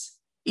us,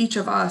 each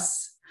of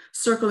us,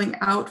 circling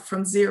out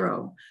from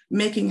zero,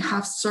 making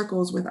half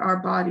circles with our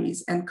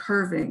bodies and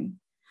curving.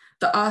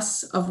 The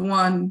us of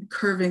one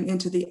curving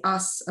into the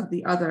us of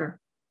the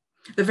other.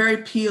 The very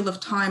peel of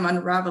time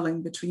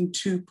unraveling between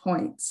 2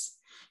 points.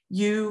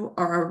 You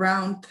are a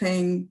round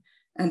thing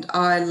and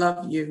I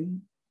love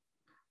you.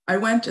 I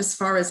went as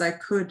far as I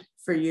could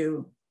for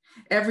you,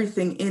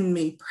 everything in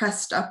me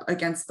pressed up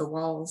against the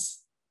walls.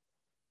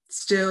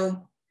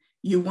 Still,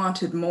 you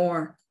wanted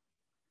more.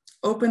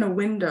 Open a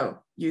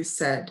window, you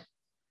said.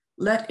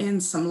 Let in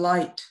some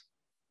light.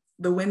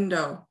 The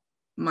window,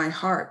 my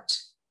heart.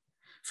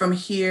 From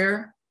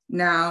here,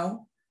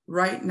 now,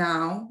 right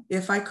now,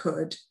 if I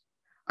could,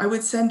 I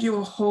would send you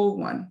a whole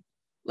one,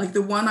 like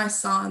the one I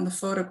saw in the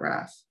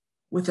photograph,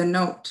 with a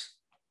note.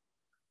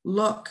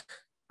 Look,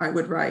 I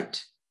would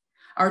write,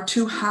 our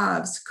 2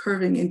 halves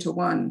curving into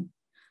one.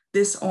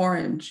 This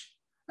orange,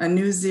 a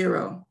new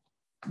zero,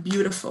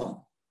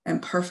 beautiful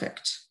and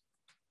perfect.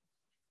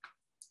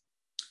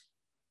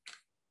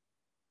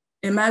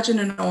 Imagine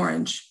an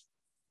orange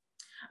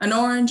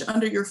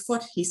under your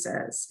foot, he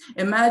says.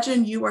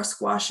 Imagine you are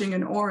squashing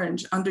an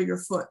orange under your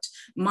foot,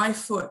 my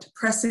foot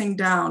pressing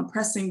down,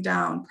 pressing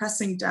down,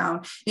 pressing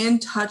down, in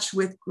touch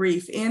with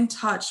grief, in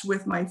touch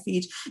with my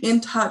feet, in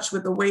touch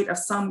with the weight of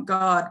some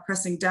God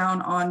pressing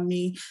down on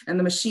me. And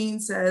the machine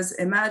says,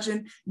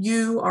 imagine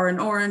you are an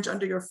orange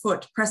under your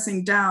foot,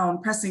 pressing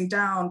down, pressing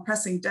down,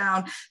 pressing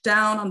down,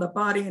 down on the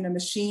body in a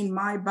machine,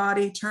 my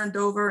body turned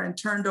over and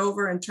turned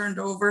over and turned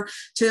over,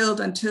 tilled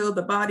until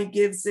the body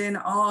gives in,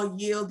 all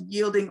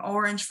yielding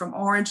orange from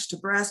orange to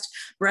breast,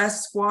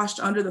 breast squashed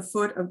under the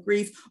foot of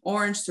grief,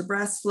 orange to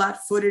breast,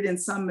 flat-footed in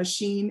some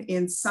machine,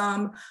 in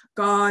some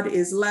God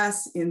is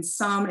less, in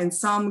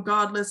some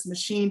godless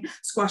machine,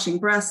 squashing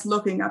breast,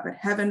 looking up at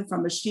heaven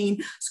from machine,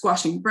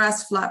 squashing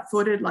breast,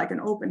 flat-footed like an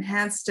open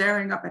hand,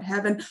 staring up at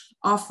heaven,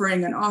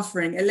 offering an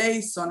offering,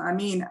 eleison,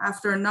 amin,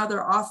 after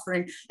another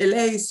offering,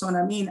 eleison,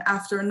 amin,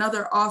 after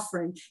another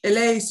offering,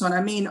 eleison,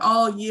 amin,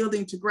 all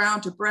yielding to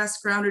ground, to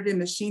breast, grounded in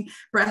machine,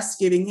 breast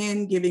giving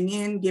in, giving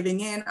in, giving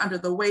in, under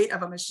the weight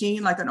of a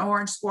machine like an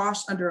orange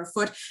squashed under a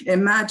foot.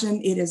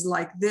 Imagine it is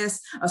like this,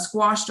 a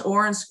squashed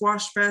orange,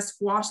 squashed breast,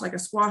 squashed like a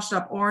squashed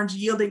up orange,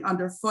 yielding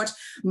underfoot,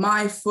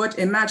 my foot.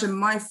 Imagine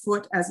my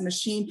foot as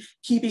machine,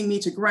 keeping me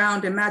to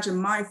ground. Imagine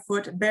my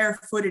foot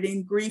barefooted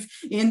in grief,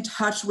 in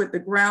touch with the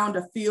ground,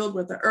 a field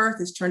where the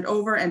earth is turned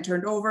over and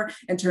turned over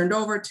and turned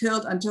over,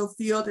 tilled until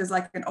field is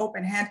like an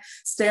open hand,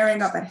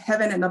 staring up at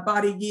heaven, and the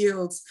body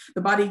yields.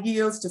 The body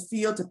yields to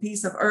field, to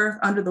piece of earth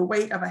under the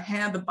weight of a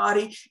hand. The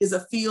body is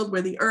a field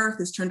where the earth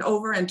is turned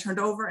over and turned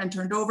over and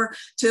turned over,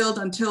 tilled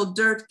until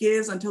dirt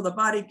gives, until the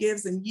body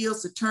gives and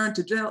yields to turn,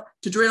 to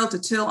drill, to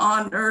till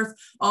on earth,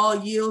 all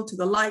yield to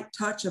the light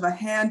touch of a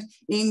hand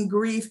in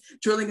grief,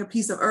 drilling a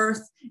piece of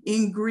earth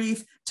in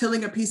grief,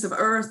 tilling a piece of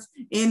earth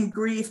in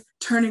grief,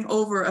 turning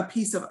over a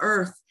piece of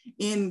earth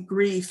in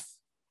grief.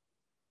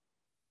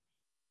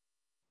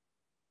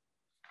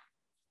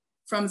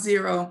 From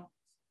zero.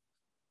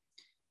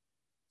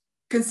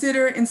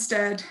 Consider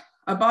instead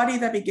a body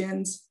that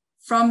begins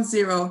from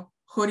zero,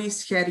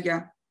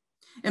 horiskeria.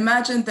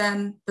 Imagine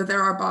then that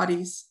there are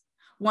bodies,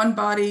 one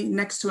body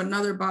next to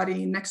another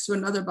body, next to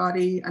another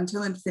body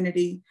until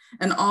infinity,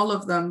 and all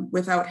of them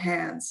without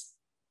hands.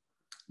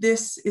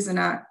 This is an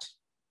act.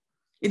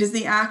 It is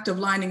the act of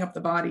lining up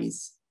the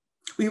bodies.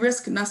 We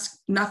risk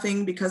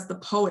nothing because the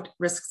poet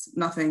risks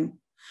nothing.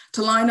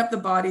 To line up the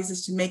bodies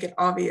is to make it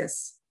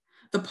obvious.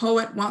 The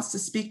poet wants to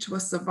speak to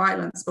us of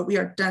violence, but we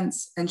are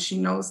dense, and she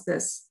knows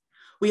this.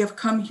 We have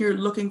come here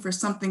looking for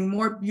something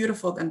more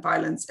beautiful than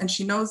violence, and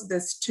she knows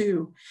this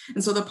too.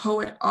 And so the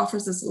poet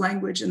offers us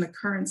language in the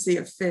currency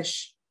of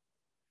fish.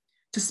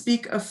 To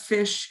speak of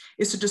fish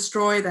is to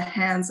destroy the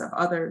hands of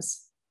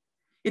others.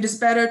 It is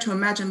better to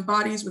imagine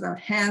bodies without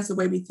hands the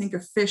way we think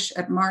of fish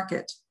at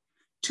market.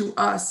 To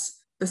us,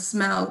 the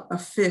smell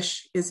of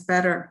fish is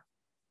better.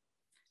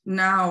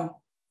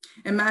 Now,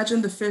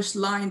 imagine the fish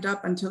lined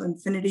up until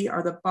infinity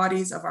are the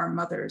bodies of our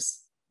mothers.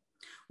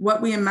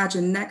 What we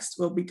imagine next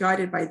will be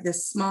guided by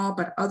this small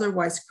but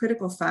otherwise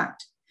critical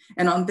fact.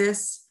 And on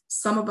this,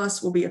 some of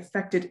us will be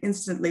affected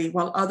instantly,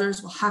 while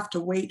others will have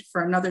to wait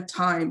for another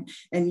time.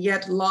 And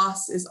yet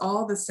loss is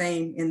all the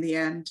same in the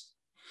end.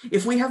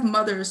 If we have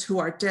mothers who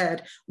are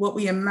dead, what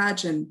we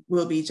imagine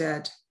will be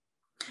dead.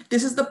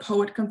 This is the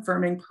poet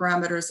confirming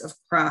parameters of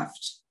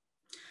craft.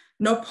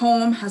 No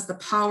poem has the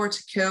power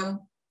to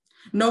kill.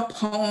 No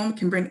poem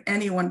can bring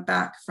anyone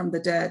back from the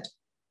dead.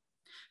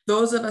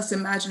 Those of us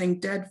imagining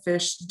dead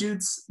fish do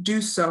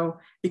so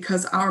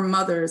because our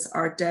mothers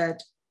are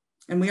dead.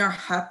 And we are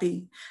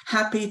happy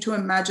to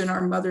imagine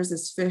our mothers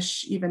as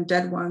fish, even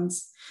dead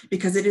ones,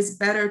 because it is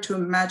better to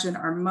imagine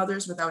our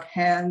mothers without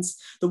hands,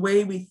 the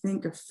way we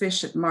think of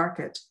fish at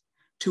market,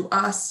 To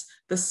us,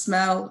 the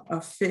smell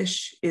of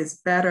fish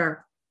is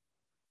better.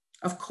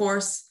 Of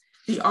course,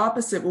 the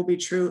opposite will be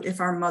true if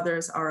our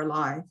mothers are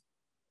alive.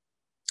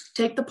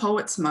 Take the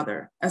poet's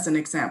mother as an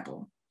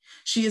example.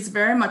 She is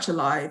very much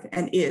alive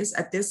and is,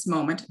 at this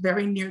moment,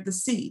 very near the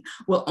sea,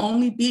 will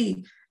only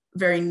be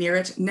very near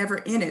it, never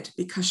in it,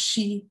 because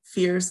she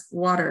fears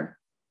water.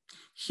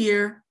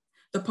 Here,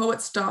 the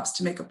poet stops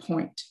to make a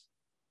point.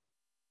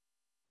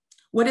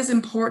 What is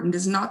important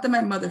is not that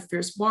my mother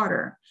fears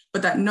water,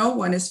 but that no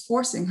one is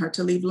forcing her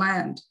to leave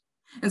land.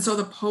 And so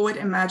the poet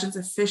imagines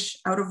a fish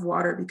out of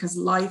water because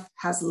life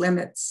has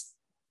limits.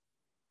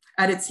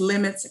 At its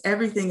limits,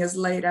 everything is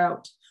laid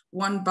out.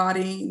 One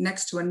body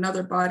next to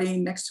another body,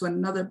 next to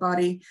another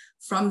body,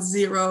 from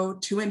zero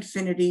to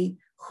infinity,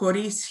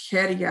 choris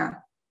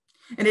cheria.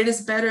 And it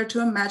is better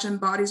to imagine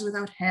bodies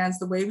without hands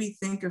the way we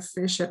think of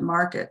fish at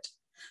market.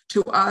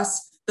 To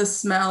us, the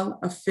smell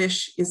of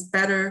fish is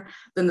better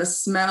than the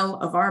smell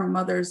of our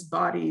mother's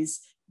bodies,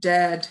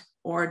 dead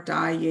or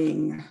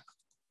dying.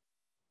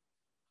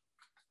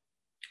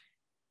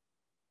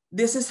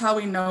 This is how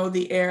we know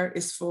the air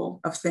is full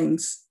of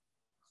things.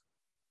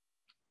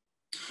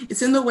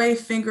 It's in the way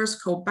fingers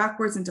curl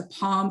backwards into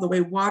palm, the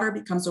way water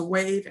becomes a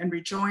wave and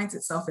rejoins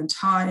itself in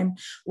time,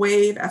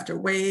 wave after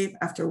wave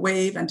after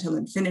wave until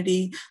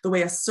infinity, the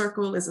way a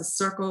circle is a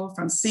circle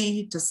from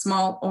seed to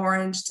small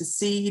orange to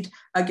seed,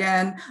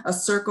 again, a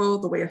circle,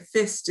 the way a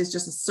fist is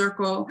just a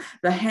circle,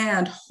 the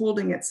hand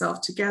holding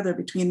itself together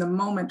between the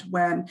moment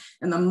when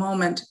and the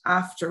moment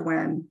after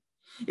when.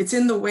 It's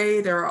in the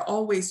way there are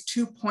always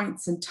 2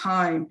 points in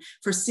time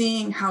for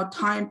seeing how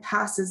time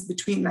passes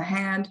between the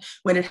hand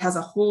when it has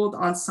a hold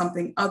on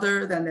something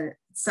other than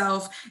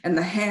itself and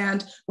the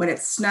hand when it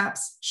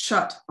snaps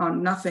shut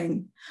on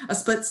nothing. A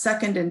split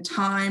second in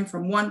time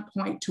from one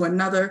point to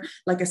another,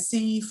 like a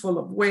sea full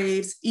of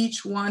waves,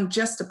 each one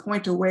just a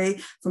point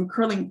away from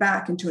curling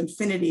back into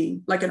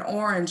infinity, like an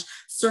orange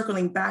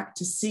circling back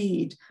to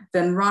seed,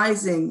 then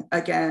rising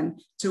again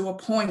to a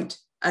point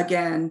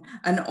again,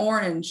 an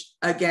orange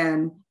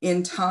again,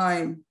 in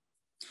time.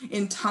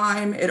 In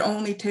time, it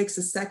only takes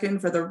a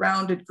second for the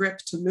rounded grip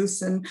to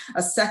loosen,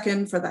 a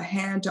second for the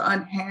hand to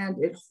unhand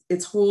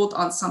its hold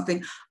on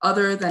something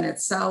other than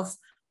itself.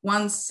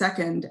 1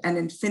 second, and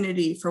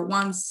infinity for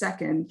 1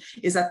 second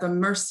is at the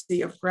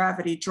mercy of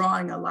gravity,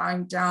 drawing a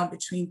line down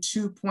between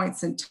 2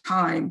 points in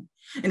time.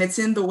 And it's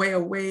in the way a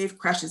wave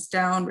crashes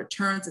down,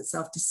 returns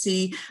itself to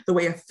sea, the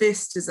way a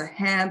fist is a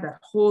hand that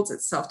holds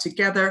itself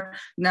together,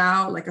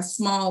 now like a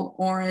small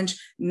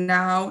orange,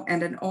 now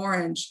and an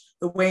orange,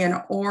 the way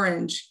an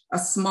orange, a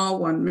small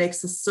one,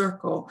 makes a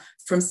circle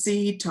from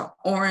seed to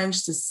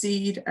orange to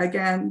seed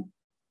again.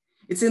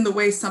 It's in the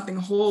way something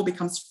whole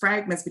becomes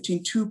fragments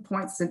between 2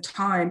 points in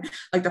time,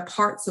 like the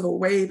parts of a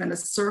wave and a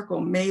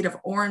circle made of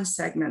orange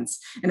segments,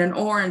 and an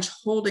orange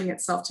holding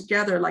itself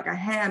together like a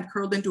hand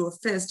curled into a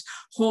fist,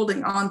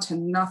 holding on to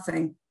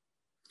nothing.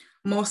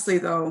 Mostly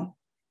though,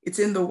 it's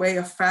in the way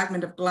a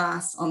fragment of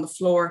glass on the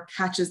floor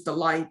catches the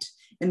light,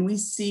 and we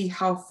see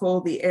how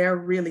full the air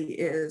really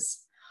is.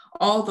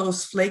 All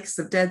those flakes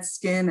of dead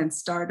skin and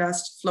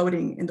stardust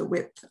floating in the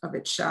width of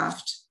its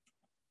shaft.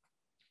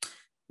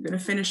 I'm going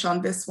to finish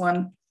on this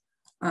one.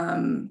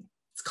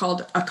 It's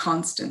called A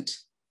Constant.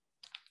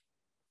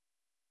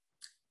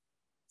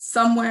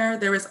 Somewhere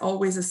there is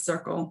always a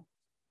circle,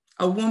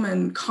 a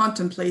woman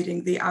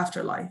contemplating the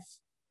afterlife.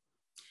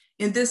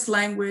 In this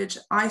language,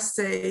 I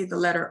say the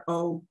letter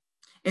O.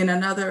 In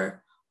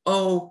another,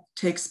 O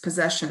takes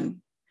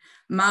possession.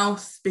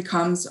 Mouth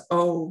becomes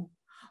O.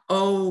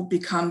 O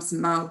becomes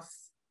mouth.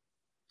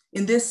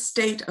 In this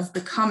state of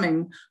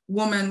becoming,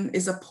 woman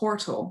is a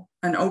portal,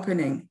 an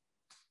opening.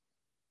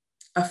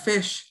 A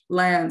fish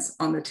lands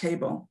on the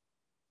table.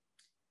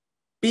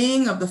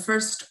 Being of the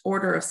first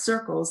order of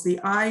circles,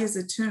 the eye is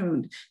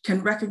attuned,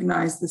 can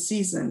recognize the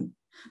season,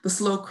 the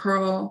slow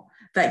curl,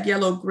 that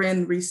yellow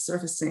grin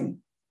resurfacing.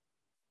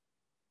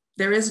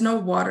 There is no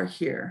water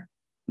here,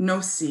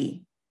 no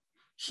sea.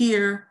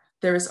 Here,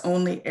 there is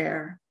only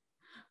air.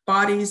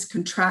 Bodies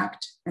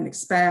contract and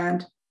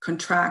expand,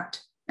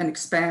 contract and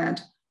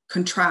expand,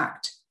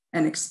 contract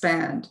and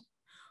expand.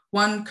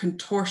 One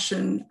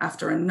contortion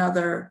after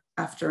another,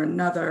 after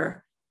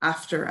another,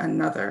 after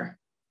another.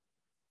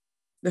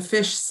 The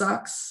fish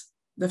sucks,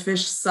 the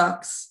fish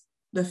sucks,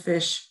 the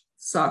fish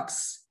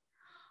sucks,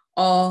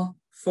 all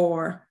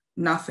for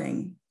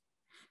nothing.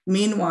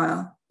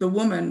 Meanwhile, the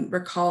woman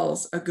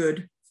recalls a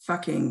good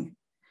fucking.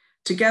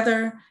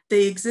 Together,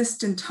 they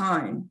exist in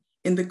time,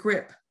 in the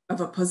grip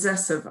of a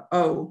possessive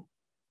O.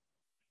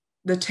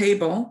 The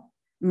table,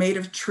 made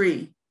of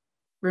tree,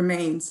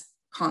 remains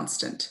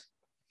constant.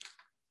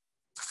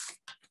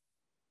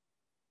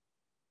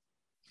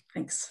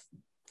 Thanks.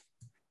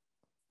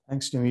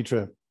 Thanks,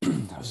 Dimitra.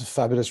 That was a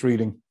fabulous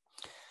reading.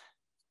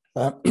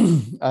 I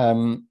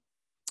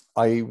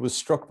was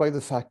struck by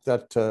the fact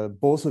that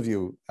both of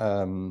you,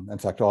 in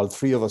fact, all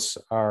three of us,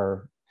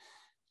 are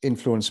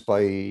influenced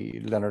by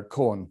Leonard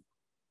Cohen.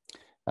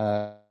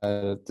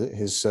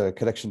 His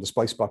collection, The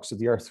Spice Box of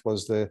the Earth,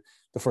 was the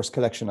first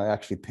collection I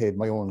actually paid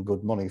my own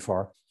good money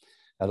for.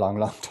 a long,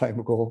 long time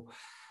ago.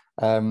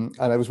 And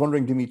I was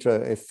wondering,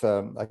 Dimitra, if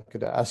I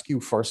could ask you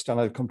first,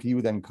 and I'll come to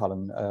you then,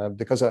 Colin,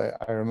 because I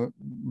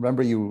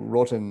remember you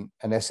wrote an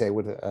essay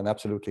with an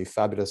absolutely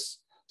fabulous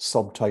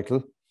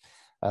subtitle,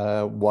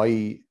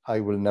 Why I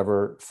Will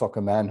Never Fuck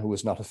a Man Who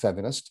Is Not a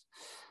Feminist,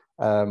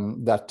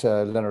 that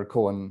Leonard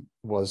Cohen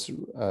was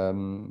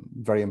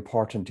very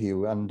important to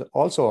you. And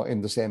also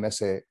in the same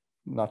essay,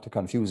 not to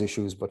confuse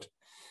issues, but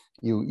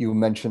you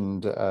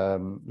mentioned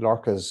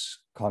Lorca's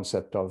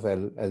concept of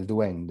el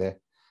duende.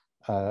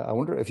 I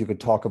wonder if you could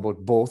talk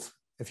about both,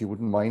 if you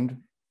wouldn't mind.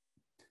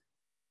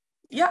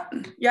 Yeah,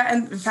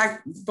 and in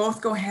fact,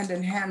 both go hand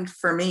in hand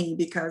for me,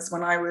 because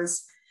when I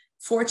was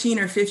 14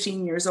 or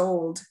 15 years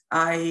old,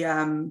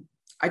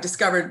 I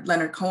discovered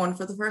Leonard Cohen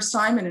for the first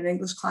time in an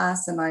English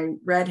class, and I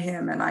read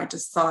him, and I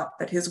just thought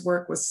that his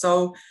work was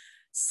so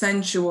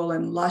sensual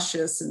and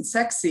luscious and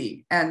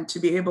sexy, and to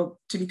be able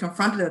to be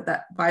confronted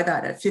by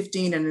that at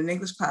 15 in an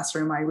English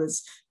classroom, I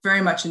was very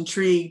much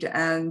intrigued.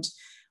 And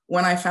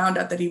when I found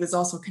out that he was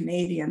also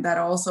Canadian, that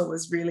also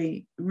was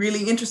really,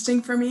 really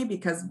interesting for me,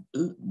 because,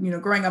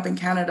 growing up in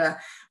Canada,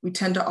 we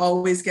tend to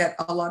always get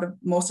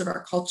most of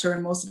our culture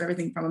and most of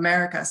everything from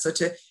America. So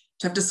to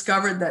have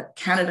discovered that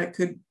Canada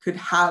could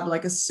have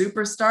like a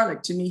superstar,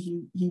 like to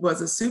me, he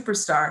was a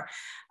superstar.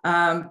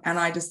 And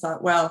I just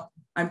thought, well,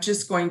 I'm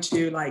just going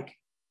to like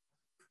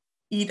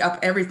eat up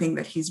everything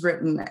that he's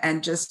written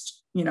and just,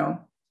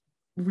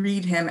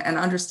 read him and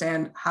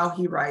understand how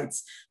he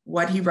writes,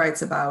 what he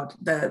writes about,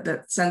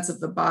 the sense of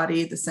the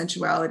body, the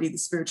sensuality, the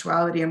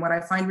spirituality. And what I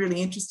find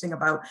really interesting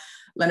about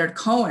Leonard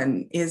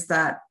Cohen is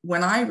that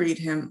when I read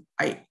him,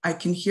 I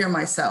can hear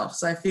myself.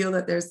 So I feel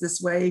that there's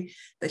this way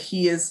that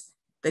he is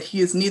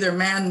neither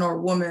man nor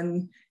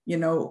woman,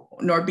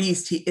 nor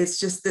beast. It's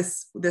just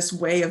this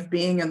way of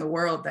being in the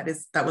world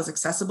that was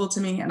accessible to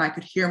me, and I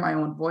could hear my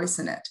own voice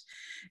in it.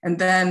 And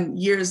then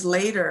years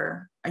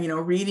later,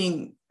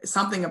 reading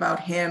something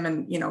about him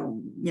and,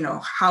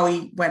 how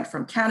he went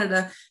from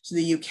Canada to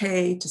the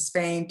UK, to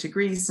Spain, to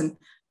Greece, and,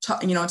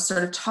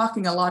 started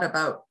talking a lot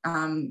about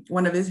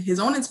one of his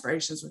own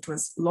inspirations, which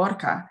was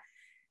Lorca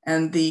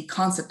and the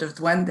concept of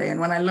duende. And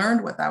when I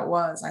learned what that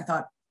was, I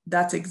thought,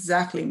 that's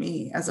exactly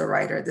me as a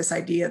writer, this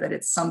idea that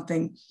it's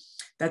something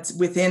that's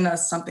within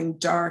us, something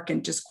dark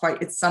and just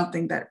it's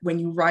something that when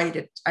you write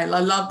it, I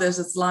love, there's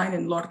this line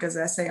in Lorca's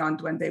essay on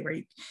duende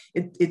where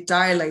it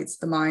dilates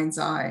the mind's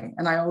eye.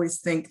 And I always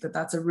think that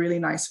that's a really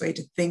nice way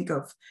to think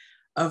of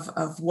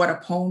what a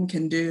poem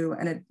can do.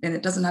 And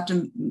it doesn't have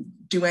to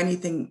do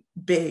anything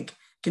big,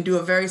 it can do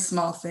a very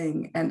small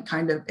thing and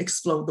kind of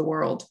explode the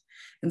world.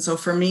 And so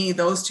for me,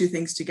 those two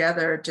things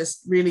together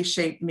just really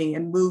shaped me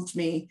and moved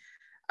me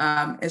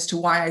as to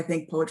why I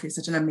think poetry is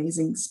such an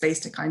amazing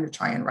space to kind of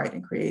try and write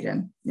and create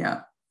in.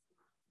 Yeah.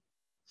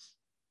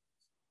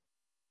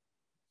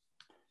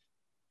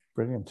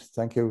 Brilliant,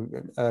 thank you.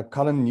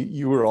 Colin,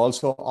 you were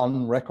also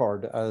on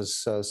record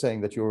as saying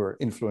that you were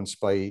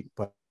influenced by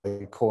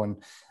Cohen.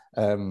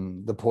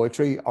 The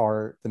poetry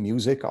or the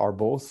music or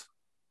both?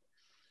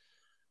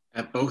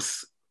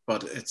 Both,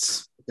 but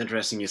it's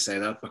interesting you say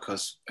that,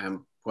 because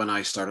when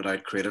I started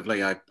out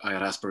creatively, I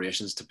had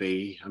aspirations to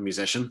be a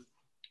musician.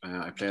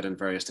 I played in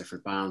various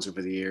different bands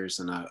over the years,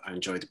 and I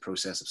enjoyed the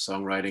process of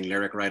songwriting,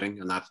 lyric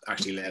writing, and that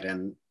actually led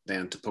in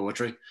then to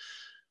poetry.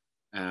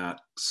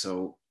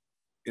 So,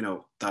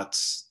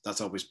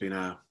 that's always been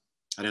an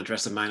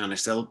interest of mine, and I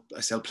still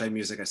play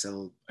music.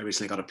 I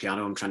recently got a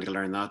piano. I'm trying to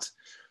learn that.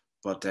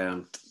 But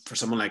for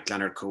someone like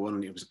Leonard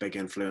Cohen, he was a big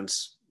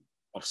influence.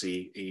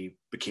 Obviously, he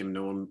became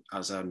known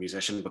as a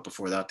musician, but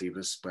before that, he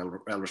was well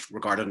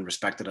regarded and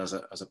respected as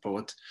a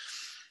poet.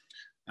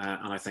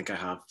 And I think I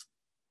have.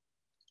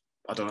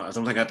 I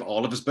don't think I have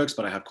all of his books,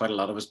 but I have quite a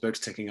lot of his books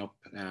taking up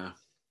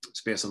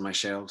space on my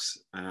shelves.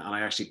 And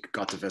I actually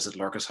got to visit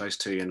Lorca's house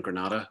too in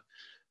Granada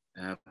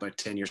about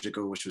 10 years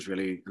ago, which was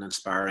really an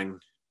inspiring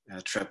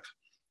trip.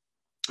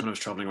 And I was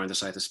traveling around the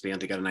south of Spain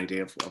to get an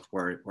idea of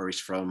where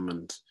he's from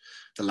and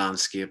the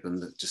landscape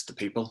and just the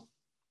people.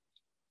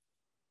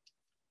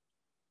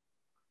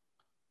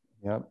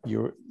 Yeah,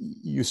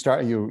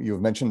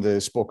 you've mentioned the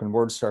spoken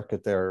word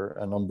circuit there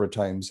a number of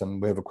times, and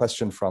we have a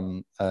question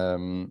from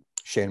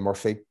Shane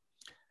Murphy,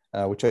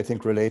 which I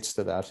think relates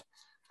to that.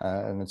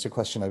 And it's a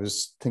question I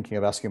was thinking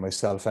of asking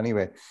myself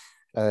anyway.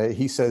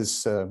 He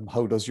says,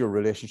 how does your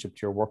relationship to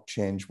your work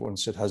change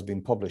once it has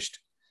been published?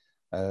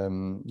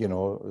 Once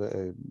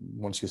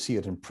you see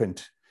it in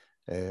print,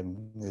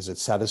 is it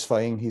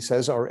satisfying, he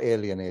says, or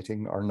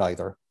alienating, or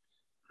neither?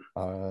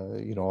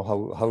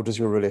 How does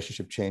your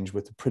relationship change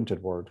with the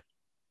printed word?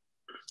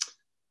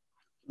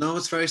 No,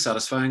 it's very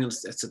satisfying.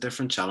 It's a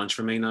different challenge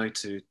for me now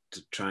to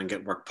try and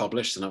get work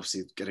published. And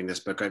obviously getting this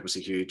book out was a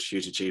huge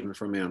achievement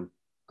for me. I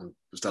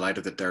was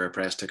delighted that Doire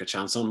Press took a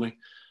chance on me.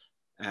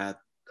 I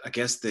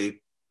guess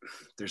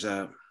there's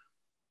a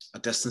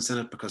distance in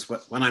it, because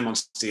when I'm on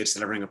stage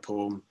delivering a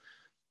poem,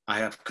 I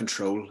have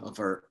control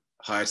over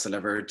how it's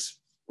delivered,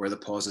 where the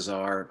pauses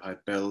are, how it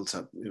builds,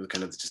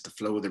 kind of just the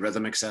flow, the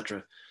rhythm,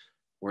 etc.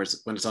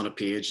 Whereas when it's on a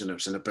page and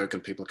it's in a book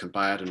and people can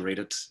buy it and read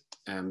it,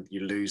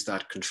 you lose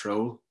that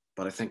control.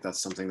 But I think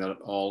that's something that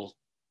all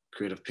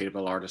creative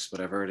people, artists,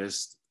 whatever it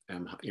is,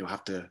 you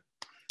have to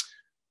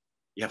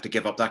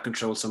give up that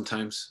control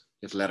sometimes.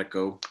 You have to let it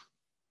go,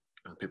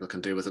 and people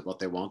can do with it what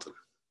they want.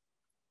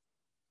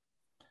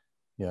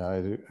 Yeah,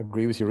 I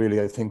agree with you. Really,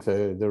 I think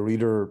the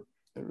reader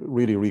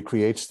really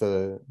recreates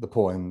the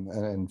poem,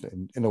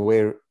 and in a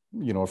way,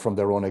 from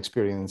their own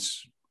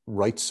experience,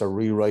 writes or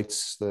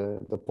rewrites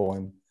the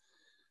poem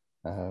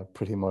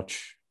pretty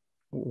much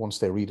once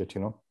they read it.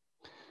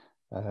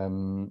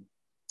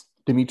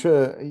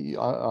 Dimitra,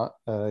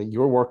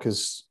 your work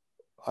is,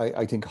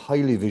 I think,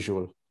 highly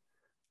visual,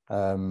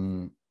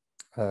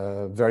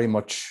 very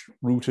much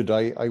rooted,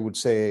 I would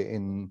say,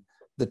 in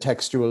the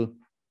textual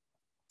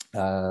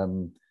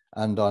and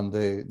on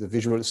the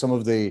visual. Some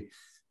of the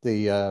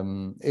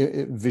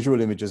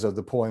visual images of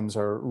the poems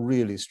are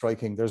really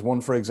striking. There's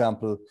one, for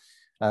example,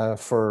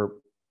 for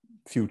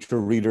future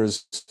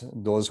readers,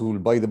 those who will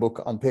buy the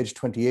book, on page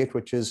 28,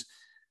 which is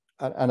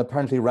an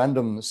apparently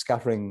random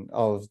scattering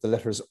of the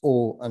letters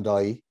O and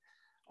I,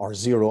 or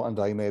 0 and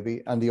I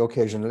maybe, and the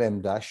occasional M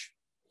dash.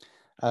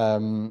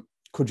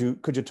 Could you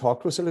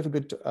talk to us a little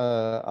bit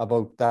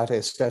about that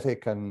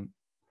aesthetic and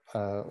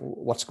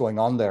what's going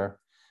on there?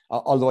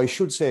 Although I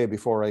should say,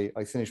 before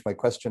I finish my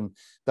question,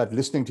 that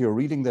listening to your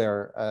reading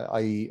there,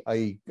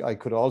 I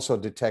could also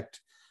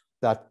detect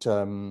that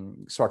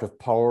sort of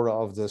power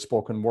of the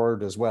spoken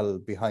word as well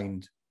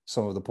behind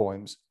some of the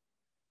poems.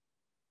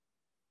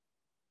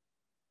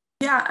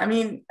 Yeah, I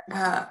mean,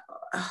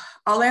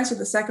 I'll answer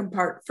the second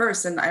part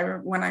first. And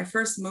when I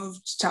first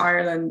moved to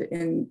Ireland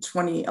in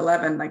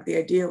 2011, like, the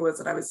idea was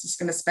that I was just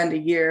going to spend a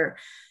year.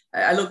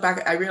 I look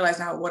back, I realize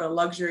now what a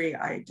luxury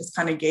I just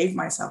kind of gave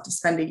myself, to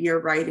spend a year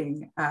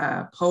writing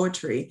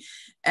poetry,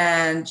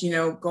 and,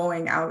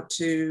 going out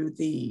to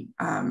the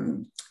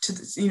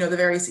the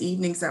various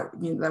evenings that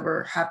that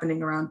were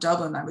happening around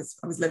Dublin. I'm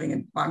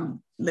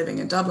living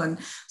in Dublin,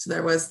 so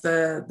there was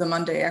the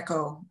Monday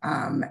Echo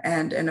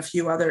and a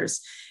few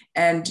others,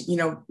 and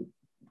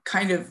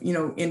kind of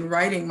in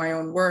writing my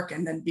own work,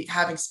 and then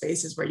having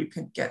spaces where you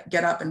could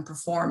get up and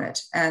perform it,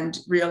 and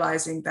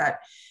realizing that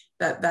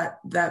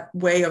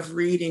way of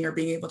reading, or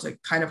being able to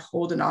kind of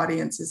hold an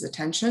audience's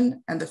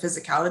attention, and the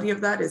physicality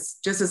of that is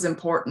just as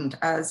important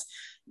as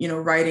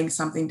writing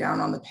something down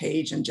on the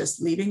page and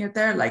just leaving it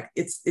there. Like,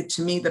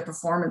 to me, the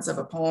performance of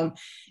a poem,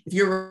 if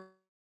you're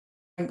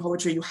writing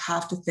poetry, you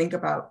have to think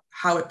about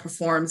how it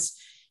performs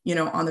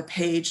on the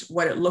page,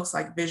 what it looks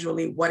like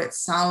visually, what it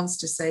sounds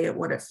to say it,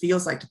 what it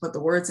feels like to put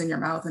the words in your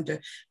mouth and to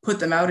put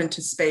them out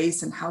into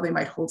space, and how they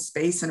might hold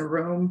space in a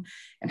room,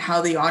 and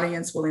how the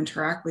audience will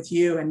interact with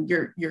you. And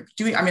you're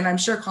doing, I mean, I'm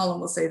sure Colin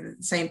will say the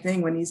same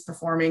thing when he's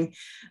performing.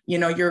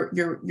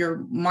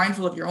 You're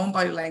mindful of your own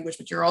body language,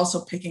 but you're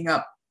also picking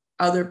up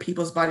other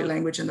people's body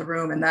language in the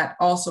room, and that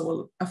also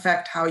will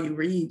affect how you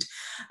read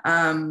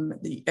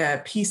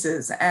the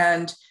pieces.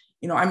 And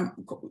I'm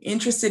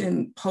interested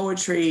in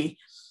poetry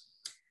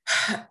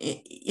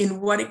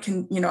in what it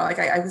can, like,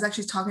 I was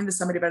actually talking to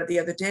somebody about it the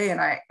other day, and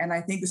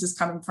I think this is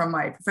coming from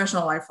my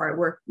professional life, where I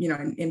work,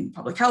 in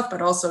public health,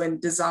 but also in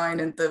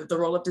design, and the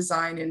role of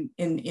design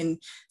in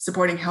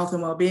supporting health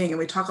and well-being. And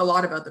we talk a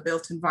lot about the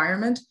built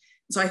environment.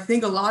 So I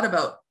think a lot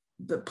about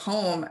the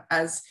poem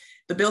as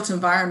the built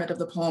environment of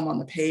the poem on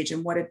the page,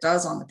 and what it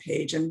does on the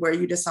page, and where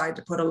you decide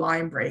to put a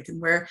line break, and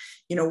where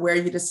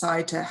you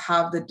decide to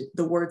have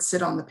the words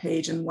sit on the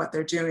page, and what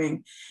they're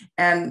doing.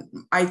 And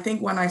I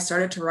think when I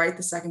started to write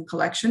the second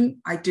collection,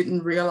 I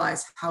didn't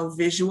realize how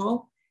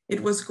visual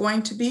it was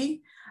going to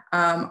be.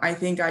 I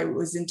think I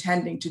was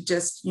intending to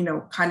just,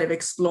 kind of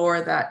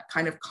explore that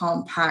kind of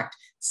compact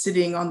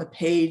sitting on the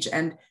page,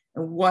 and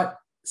what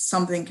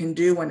something can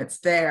do when it's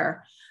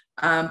there.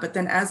 But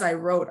then as I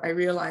wrote, I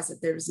realized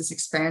that there was this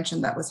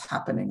expansion that was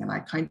happening, and I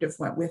kind of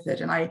went with it.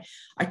 And I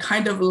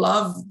kind of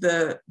love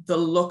the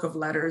look of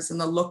letters and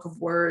the look of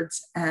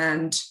words.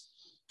 And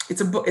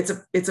it's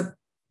a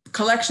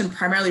collection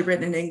primarily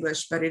written in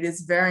English, but it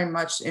is very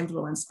much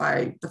influenced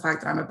by the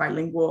fact that I'm a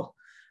bilingual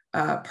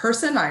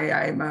person.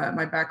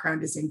 My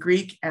background is in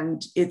Greek, and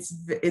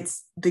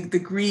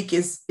the Greek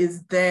is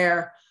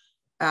there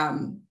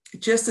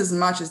just as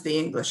much as the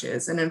English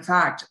is. And in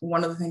fact,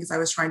 one of the things I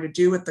was trying to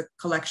do with the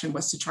collection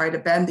was to try to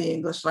bend the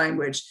English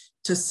language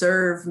to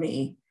serve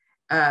me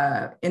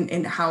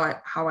in how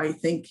I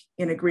think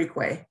in a Greek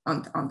way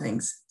on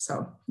things.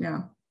 So,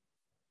 yeah.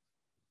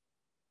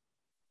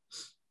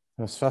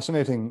 That's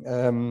fascinating.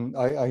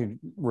 I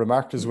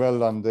remarked as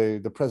well on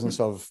the presence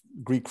of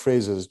Greek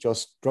phrases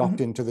just dropped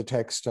into the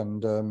text.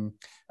 And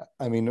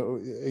I mean,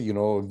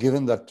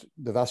 given that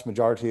the vast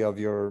majority of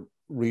your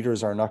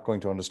readers are not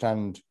going to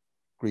understand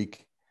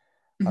Greek,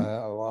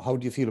 how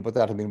do you feel about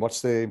that? I mean,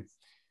 what's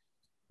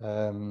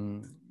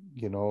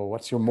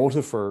what's your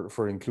motive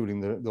for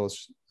including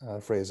those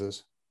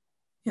phrases?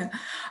 Yeah,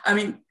 I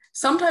mean,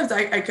 sometimes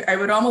I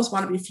would almost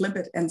want to be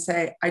flippant and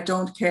say, I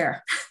don't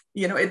care.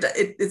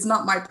 It's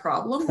not my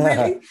problem,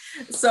 really.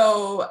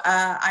 So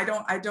I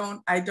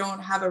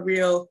don't have a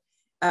real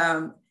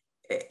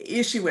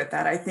issue with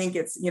that. I think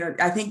it's,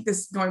 I think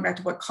this, going back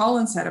to what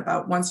Colin said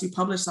about once you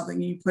publish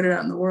something, you put it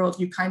out in the world,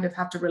 you kind of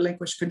have to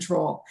relinquish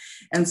control.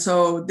 And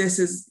so this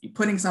is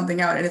putting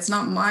something out, and it's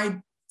not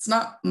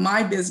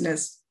my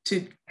business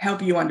to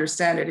help you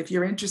understand it. If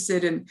you're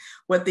interested in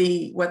what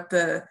the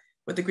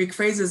Greek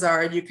phrases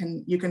are, you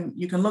can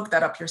look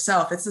that up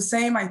yourself. It's the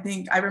same, I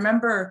think. I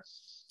remember,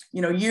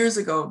 years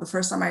ago, the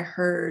first time I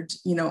heard,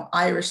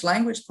 Irish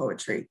language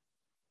poetry,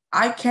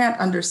 I can't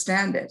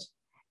understand it.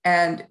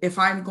 And if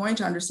I'm going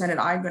to understand it,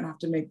 I'm going to have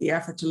to make the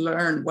effort to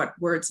learn what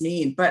words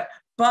mean. But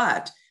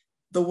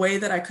the way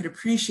that I could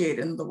appreciate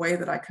it, and the way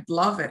that I could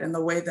love it, and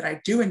the way that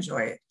I do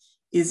enjoy it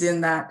is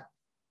in that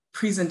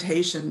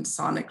presentation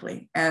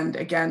sonically. And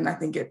again, I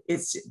think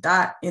it's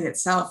that in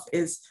itself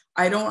is,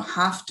 I don't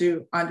have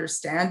to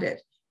understand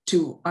it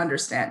to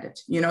understand it.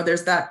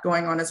 There's that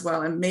going on as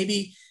well. And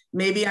maybe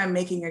I'm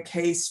making a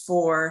case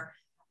for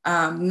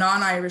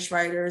non-Irish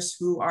writers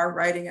who are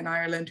writing in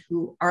Ireland,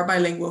 who are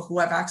bilingual, who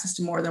have access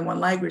to more than one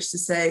language, to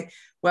say,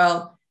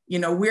 well,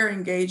 we're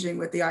engaging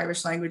with the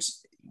Irish language.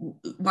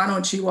 Why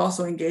don't you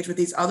also engage with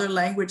these other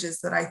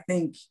languages that I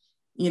think,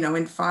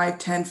 in 5,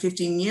 10,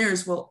 15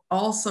 years will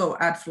also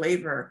add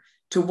flavor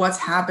to what's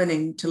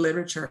happening to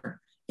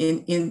literature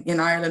in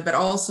Ireland, but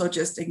also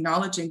just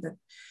acknowledging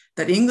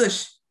that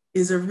English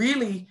is a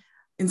really,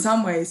 in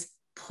some ways,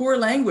 poor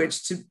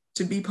language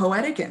to be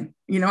poetic in.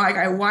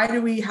 Why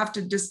do we have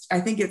to just, I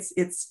think it's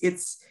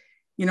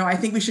I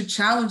think we should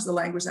challenge the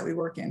language that we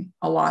work in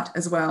a lot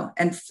as well,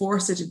 and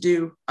force it to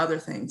do other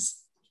things.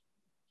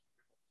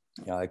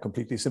 Yeah, I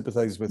completely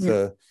sympathize with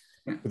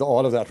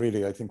all of that,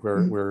 really. I think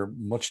we're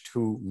much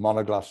too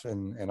monoglot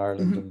in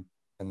Ireland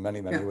in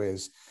many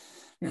ways.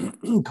 Yeah.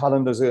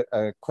 Colin, there's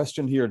a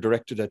question here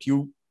directed at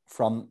you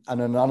from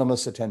an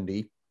anonymous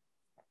attendee.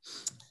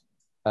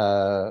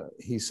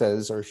 He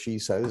says, or she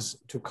says,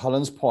 to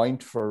Colin's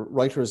point, for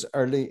writers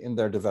early in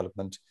their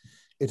development,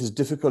 it is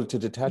difficult to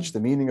detach the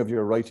meaning of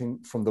your writing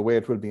from the way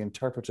it will be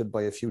interpreted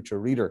by a future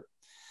reader.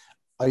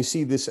 I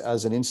see this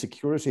as an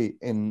insecurity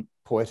in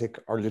poetic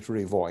or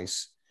literary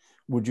voice.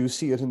 Would you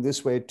see it in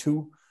this way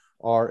too?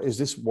 Or is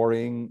this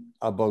worrying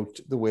about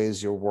the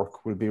ways your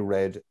work will be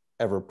read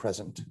ever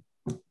present?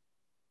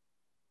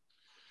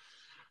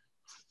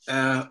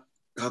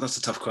 That's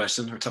a tough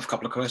question, or a tough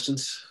couple of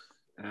questions.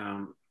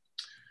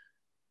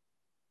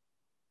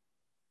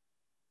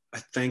 I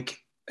think,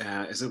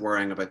 is it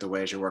worrying about the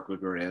ways your work will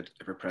be read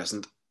ever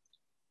present?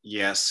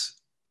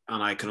 Yes,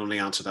 and I can only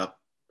answer that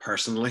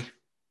personally.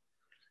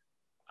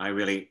 I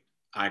really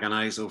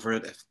agonize over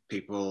it if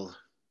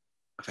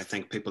I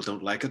think people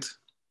don't like it.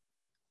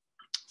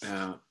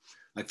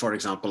 Like, for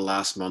example,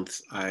 last month,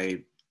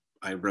 I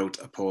wrote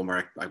a poem,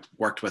 or I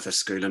worked with a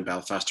school in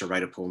Belfast to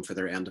write a poem for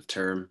their end of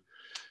term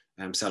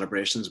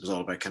celebrations. It was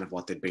all about kind of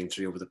what they'd been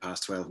through over the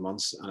past 12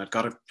 months. And it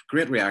got a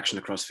great reaction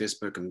across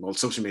Facebook and all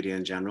social media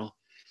in general.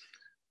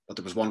 But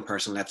there was one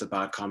person left a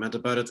bad comment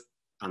about it,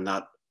 and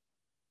that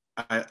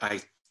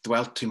I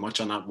dwelt too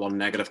much on that one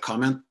negative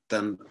comment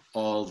than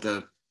all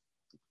the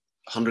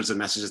hundreds of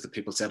messages that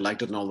people said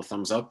liked it and all the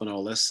thumbs up and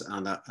all this.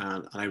 And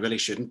I really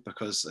shouldn't,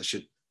 because I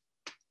should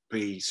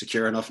be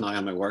secure enough now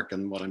on my work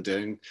and what I'm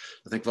doing.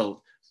 I think,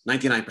 well,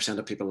 99%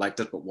 of people liked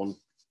it, but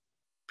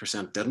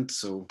 1% didn't.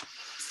 So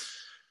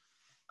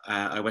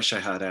I wish I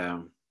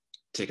had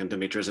taken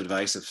Dimitra's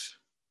advice of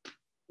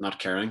not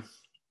caring.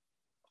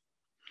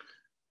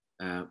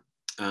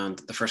 And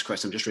the first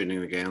question, I'm just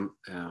reading it again.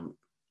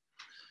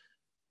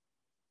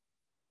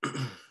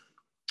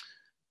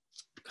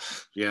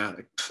 Yeah,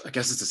 I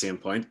guess it's the same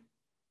point.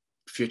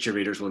 Future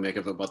readers will make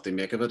of it what they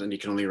make of it, and you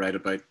can only write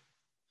about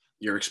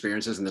your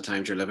experiences and the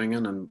times you're living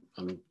in,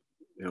 and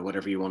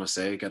whatever you want to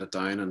say, get it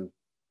down, and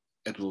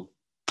it will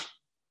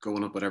go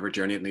on up whatever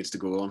journey it needs to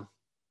go on,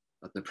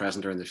 in the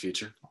present or in the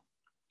future.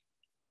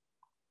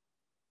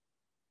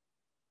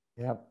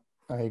 Yeah,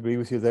 I agree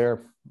with you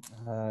there.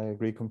 I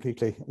agree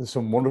completely. There's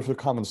some wonderful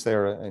comments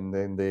there in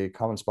the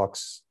comments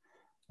box.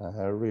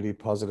 Really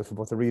positive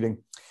about the reading.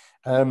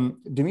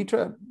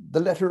 Dimitra, the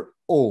letter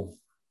O,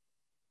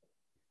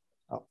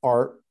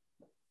 or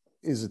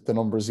is it the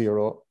number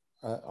 0,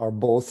 or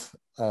both,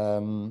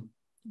 and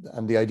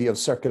the idea of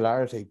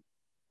circularity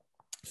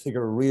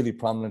figure really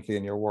prominently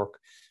in your work.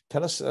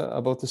 Tell us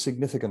about the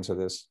significance of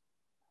this.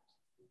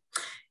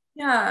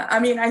 Yeah, I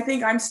mean, I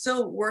think I'm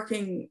still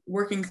working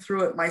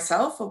through it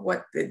myself of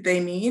what they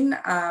mean.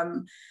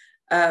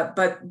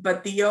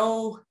 But the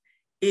O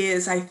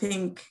is, I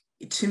think,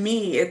 to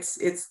me, it's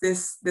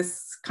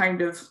this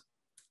kind of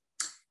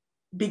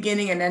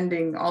beginning and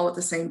ending all at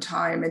the same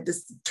time, and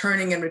just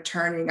turning and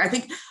returning. I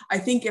think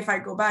if I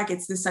go back,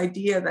 it's this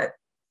idea that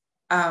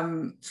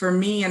for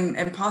me,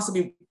 and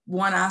possibly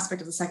one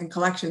aspect of the second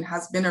collection,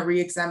 has been a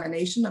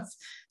re-examination of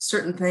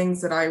certain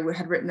things that I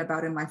had written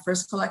about in my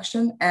first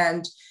collection.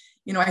 And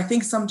you know, I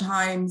think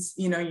sometimes,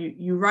 you know,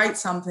 you write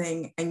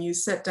something and you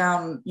sit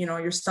down, you know,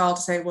 your style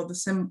to say, well,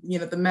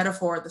 the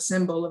metaphor, the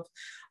symbol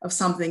of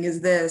something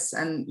is this,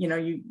 and, you know,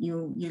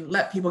 you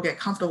let people get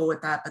comfortable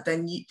with that. But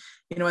then you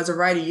know, as a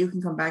writer, you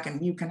can come back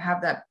and you can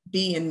have that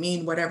be and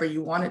mean whatever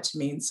you want it to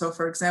mean. So,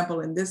 for example,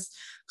 in this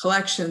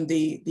collection,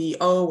 the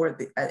O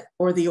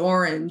or the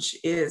orange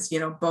is, you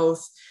know,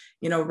 both,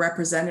 you know,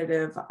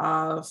 representative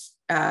of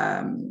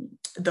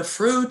the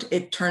fruit.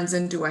 It turns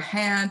into a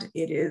hand.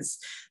 It is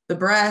the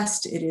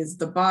breast. It is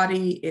the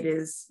body. It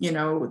is, you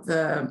know,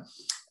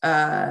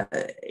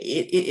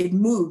 it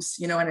moves,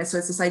 you know, and so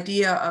it's this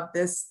idea of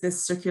this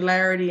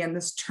circularity and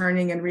this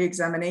turning and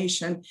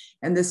re-examination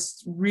and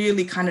this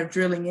really kind of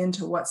drilling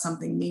into what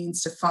something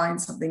means to find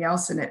something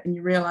else in it. And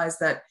you realize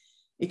that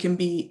it can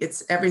be,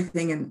 it's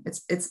everything and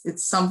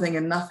it's something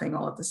and nothing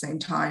all at the same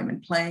time,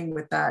 and playing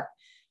with that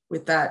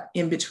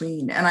in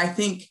between. And I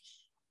think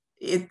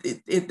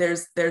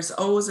there's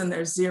O's and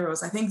there's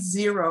zeros. I think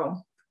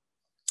zero,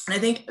 and I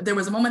think there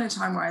was a moment in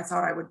time where I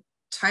thought I would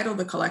title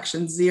the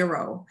collection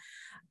Zero,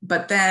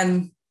 but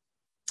then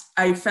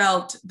I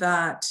felt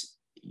that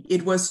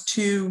it was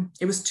too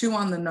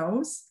on the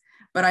nose.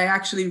 But I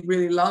actually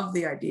really love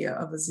the idea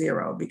of a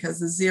zero, because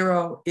the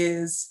zero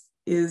is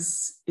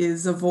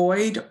a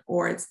void,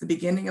 or it's the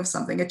beginning of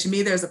something. And to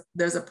me,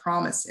 there's a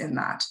promise in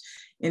that,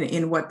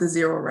 in what the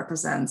zero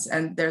represents,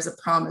 and there's a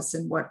promise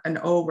in what an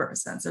O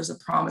represents. There's a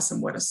promise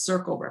in what a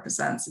circle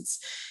represents.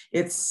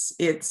 It's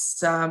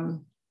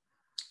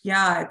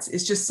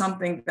just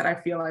something that I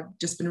feel I've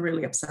just been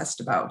really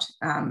obsessed about,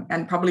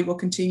 and probably will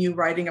continue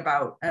writing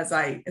about as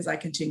I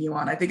continue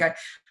on. I think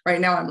right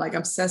now I'm like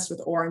obsessed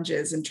with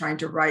oranges and trying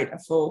to write a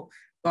full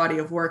body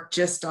of work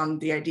just on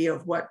the idea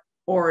of what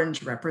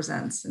orange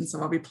represents. And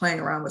so I'll be playing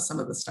around with some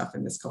of the stuff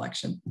in this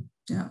collection.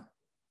 Yeah.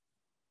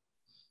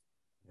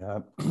 Yeah,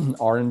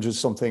 orange is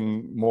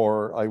something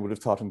more I would have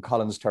thought in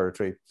Colin's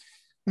territory.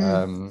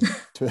 To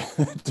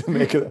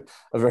make a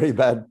very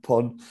bad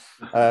pun.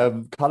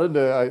 Colin,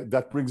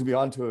 that brings me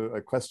on to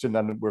a question,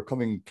 and we're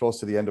coming close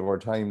to the end of our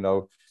time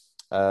now.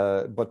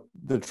 But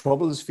the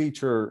Troubles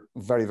feature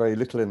very, very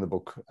little in the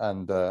book.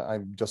 And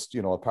I'm just,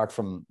 you know, apart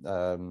from,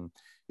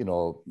 you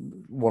know,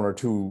 one or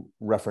two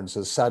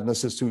references,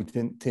 Sadness is Too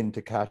Thin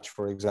to Catch,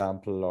 for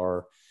example,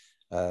 or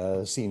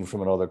Scene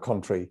from Another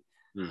Country.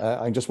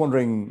 I'm just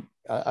wondering,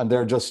 and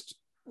they're just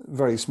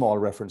very small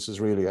references,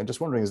 really. I'm just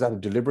wondering, is that a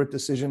deliberate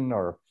decision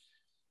or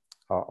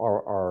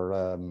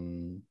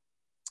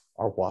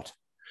what?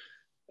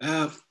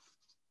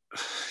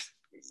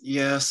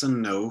 Yes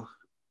and no.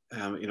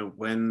 You know,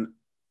 when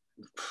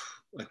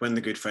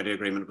the Good Friday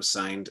Agreement was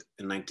signed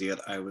in '98,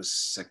 I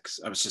was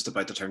just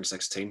about to turn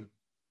 16,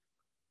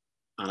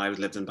 and I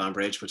lived in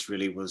Banbridge, which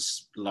really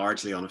was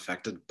largely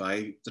unaffected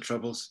by the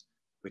Troubles.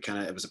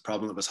 It was a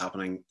problem that was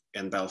happening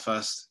in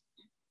Belfast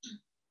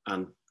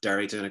and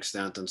Derry to an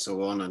extent, and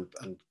so on, and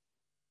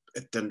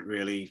it didn't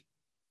really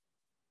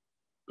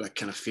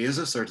kind of phase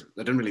us, or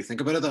I didn't really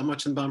think about it that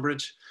much in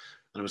Banbridge.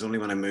 And it was only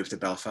when I moved to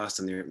Belfast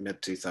in the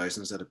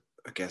mid-2000s that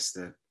I guess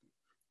the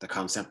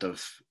concept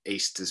of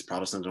East is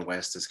Protestant and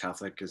West is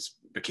Catholic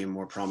became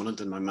more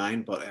prominent in my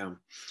mind. But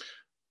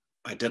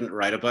I didn't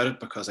write about it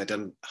because I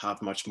didn't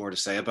have much more to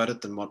say about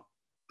it than what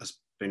has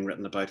been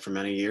written about for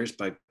many years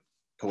by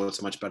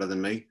poets much better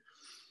than me.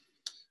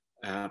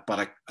 But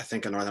I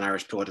think a Northern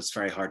Irish poet, it's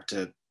very hard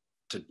to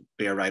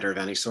be a writer of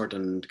any sort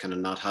and kind of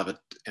not have it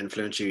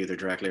influence you either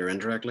directly or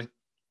indirectly.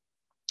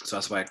 So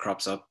that's why it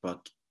crops up,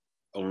 but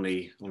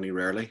only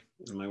rarely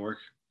in my work.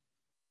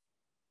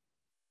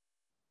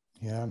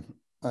 Yeah,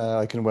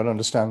 I can well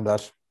understand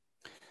that.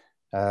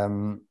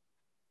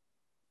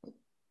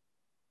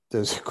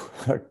 There's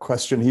a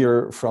question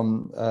here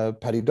from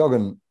Paddy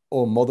Duggan.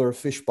 Oh, mother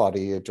fish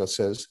body, it just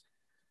says.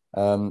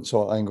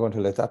 So I'm going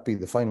to let that be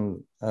the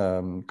final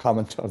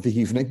comment of the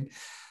evening.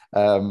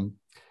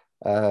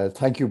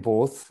 Thank you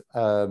both.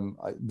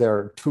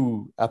 They're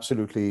two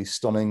absolutely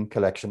stunning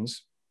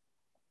collections.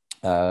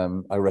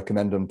 I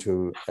recommend them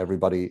to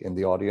everybody in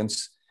the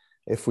audience.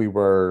 If we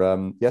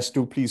were, yes,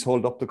 do please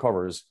hold up the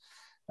covers.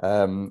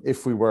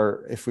 If we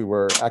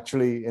were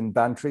actually in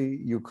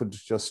Bantry, you could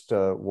just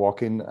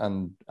walk in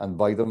and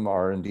buy them,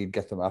 or indeed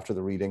get them after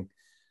the reading.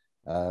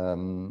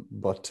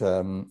 But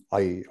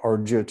I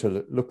urge you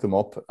to look them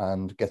up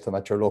and get them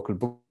at your local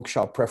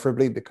bookshop,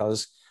 preferably,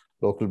 because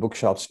local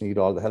bookshops need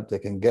all the help they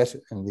can get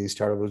in these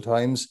terrible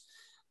times.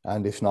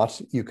 And if not,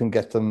 you can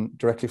get them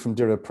directly from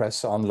Doire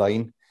Press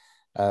online.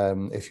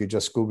 If you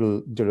just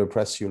Google Doire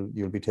Press,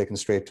 you'll be taken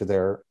straight to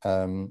their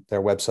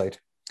website,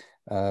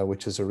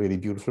 which is a really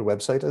beautiful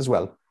website as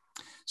well.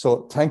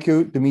 So thank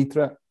you,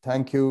 Dimitra.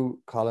 Thank you,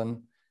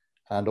 Colin.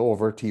 And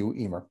over to you,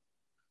 Emer.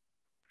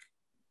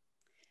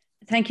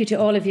 Thank you to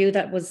all of you.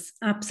 That was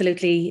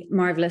absolutely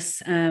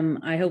marvellous.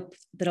 I hope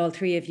that all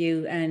three of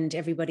you and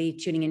everybody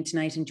tuning in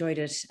tonight enjoyed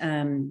it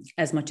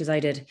as much as I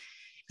did. It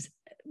was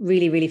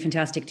really, really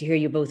fantastic to hear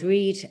you both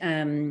read.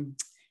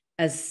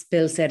 as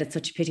Bill said, it's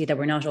such a pity that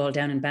we're not all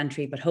down in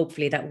Bantry, but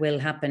hopefully that will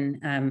happen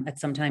at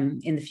some time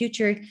in the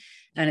future.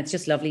 And it's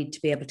just lovely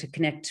to be able to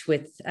connect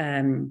with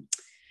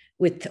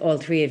all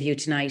three of you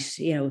tonight,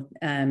 you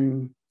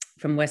know,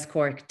 from West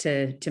Cork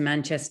to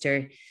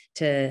Manchester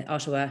to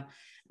Ottawa.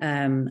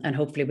 And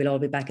hopefully we'll all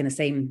be back in the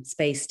same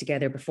space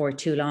together before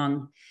too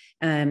long.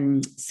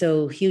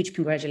 So huge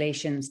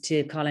congratulations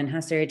to Colin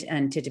Hassard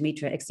and to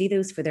Dimitra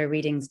Xidous for their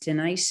readings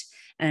tonight,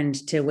 and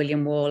to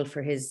William Wall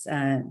for his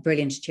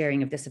brilliant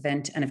chairing of this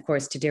event, and of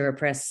course to Doire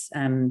Press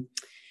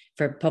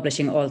for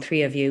publishing all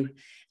three of you.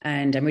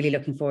 And I'm really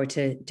looking forward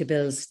to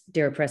Bill's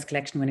Doire Press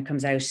collection when it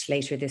comes out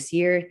later this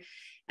year.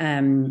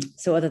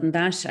 So other than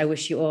that, I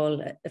wish you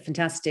all a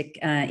fantastic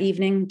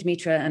evening,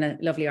 Dimitra, and a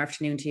lovely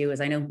afternoon to you, as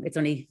I know it's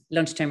only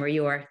lunchtime where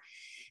you are.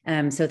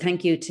 So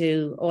thank you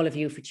to all of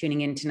you for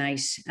tuning in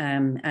tonight,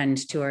 and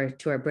to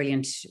our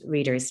brilliant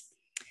readers.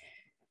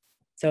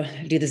 So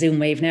I'll do the Zoom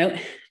wave now.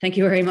 Thank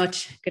you very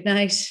much. Good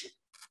night.